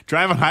just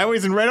drive on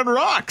highways and write on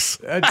rocks.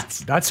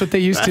 That's what they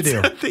used to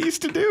do. That's what they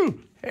used to do.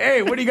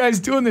 Hey, what are you guys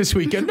doing this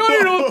weekend? No,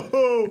 you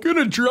know,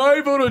 gonna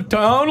drive out of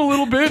town a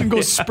little bit and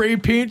go spray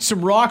paint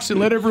some rocks and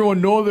let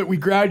everyone know that we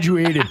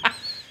graduated.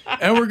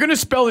 And we're gonna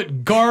spell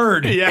it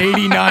GUARD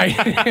 89.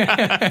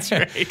 That's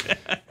right.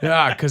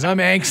 Yeah, because I'm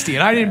angsty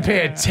and I didn't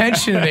pay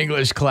attention in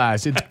English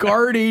class. It's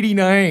GUARD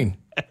 89.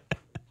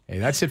 Hey,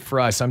 that's it for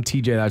us. I'm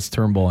TJ, that's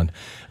Turnbull, and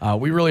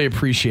we really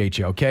appreciate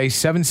you, okay?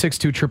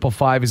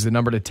 762-555 is the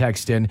number to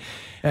text in.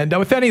 And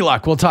with any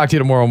luck, we'll talk to you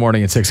tomorrow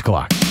morning at 6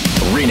 o'clock.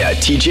 Rena,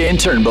 TJ, and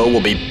Turnbull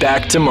will be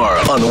back tomorrow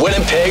on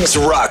Winnipeg's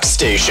Rock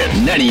Station,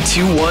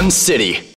 92.1 City.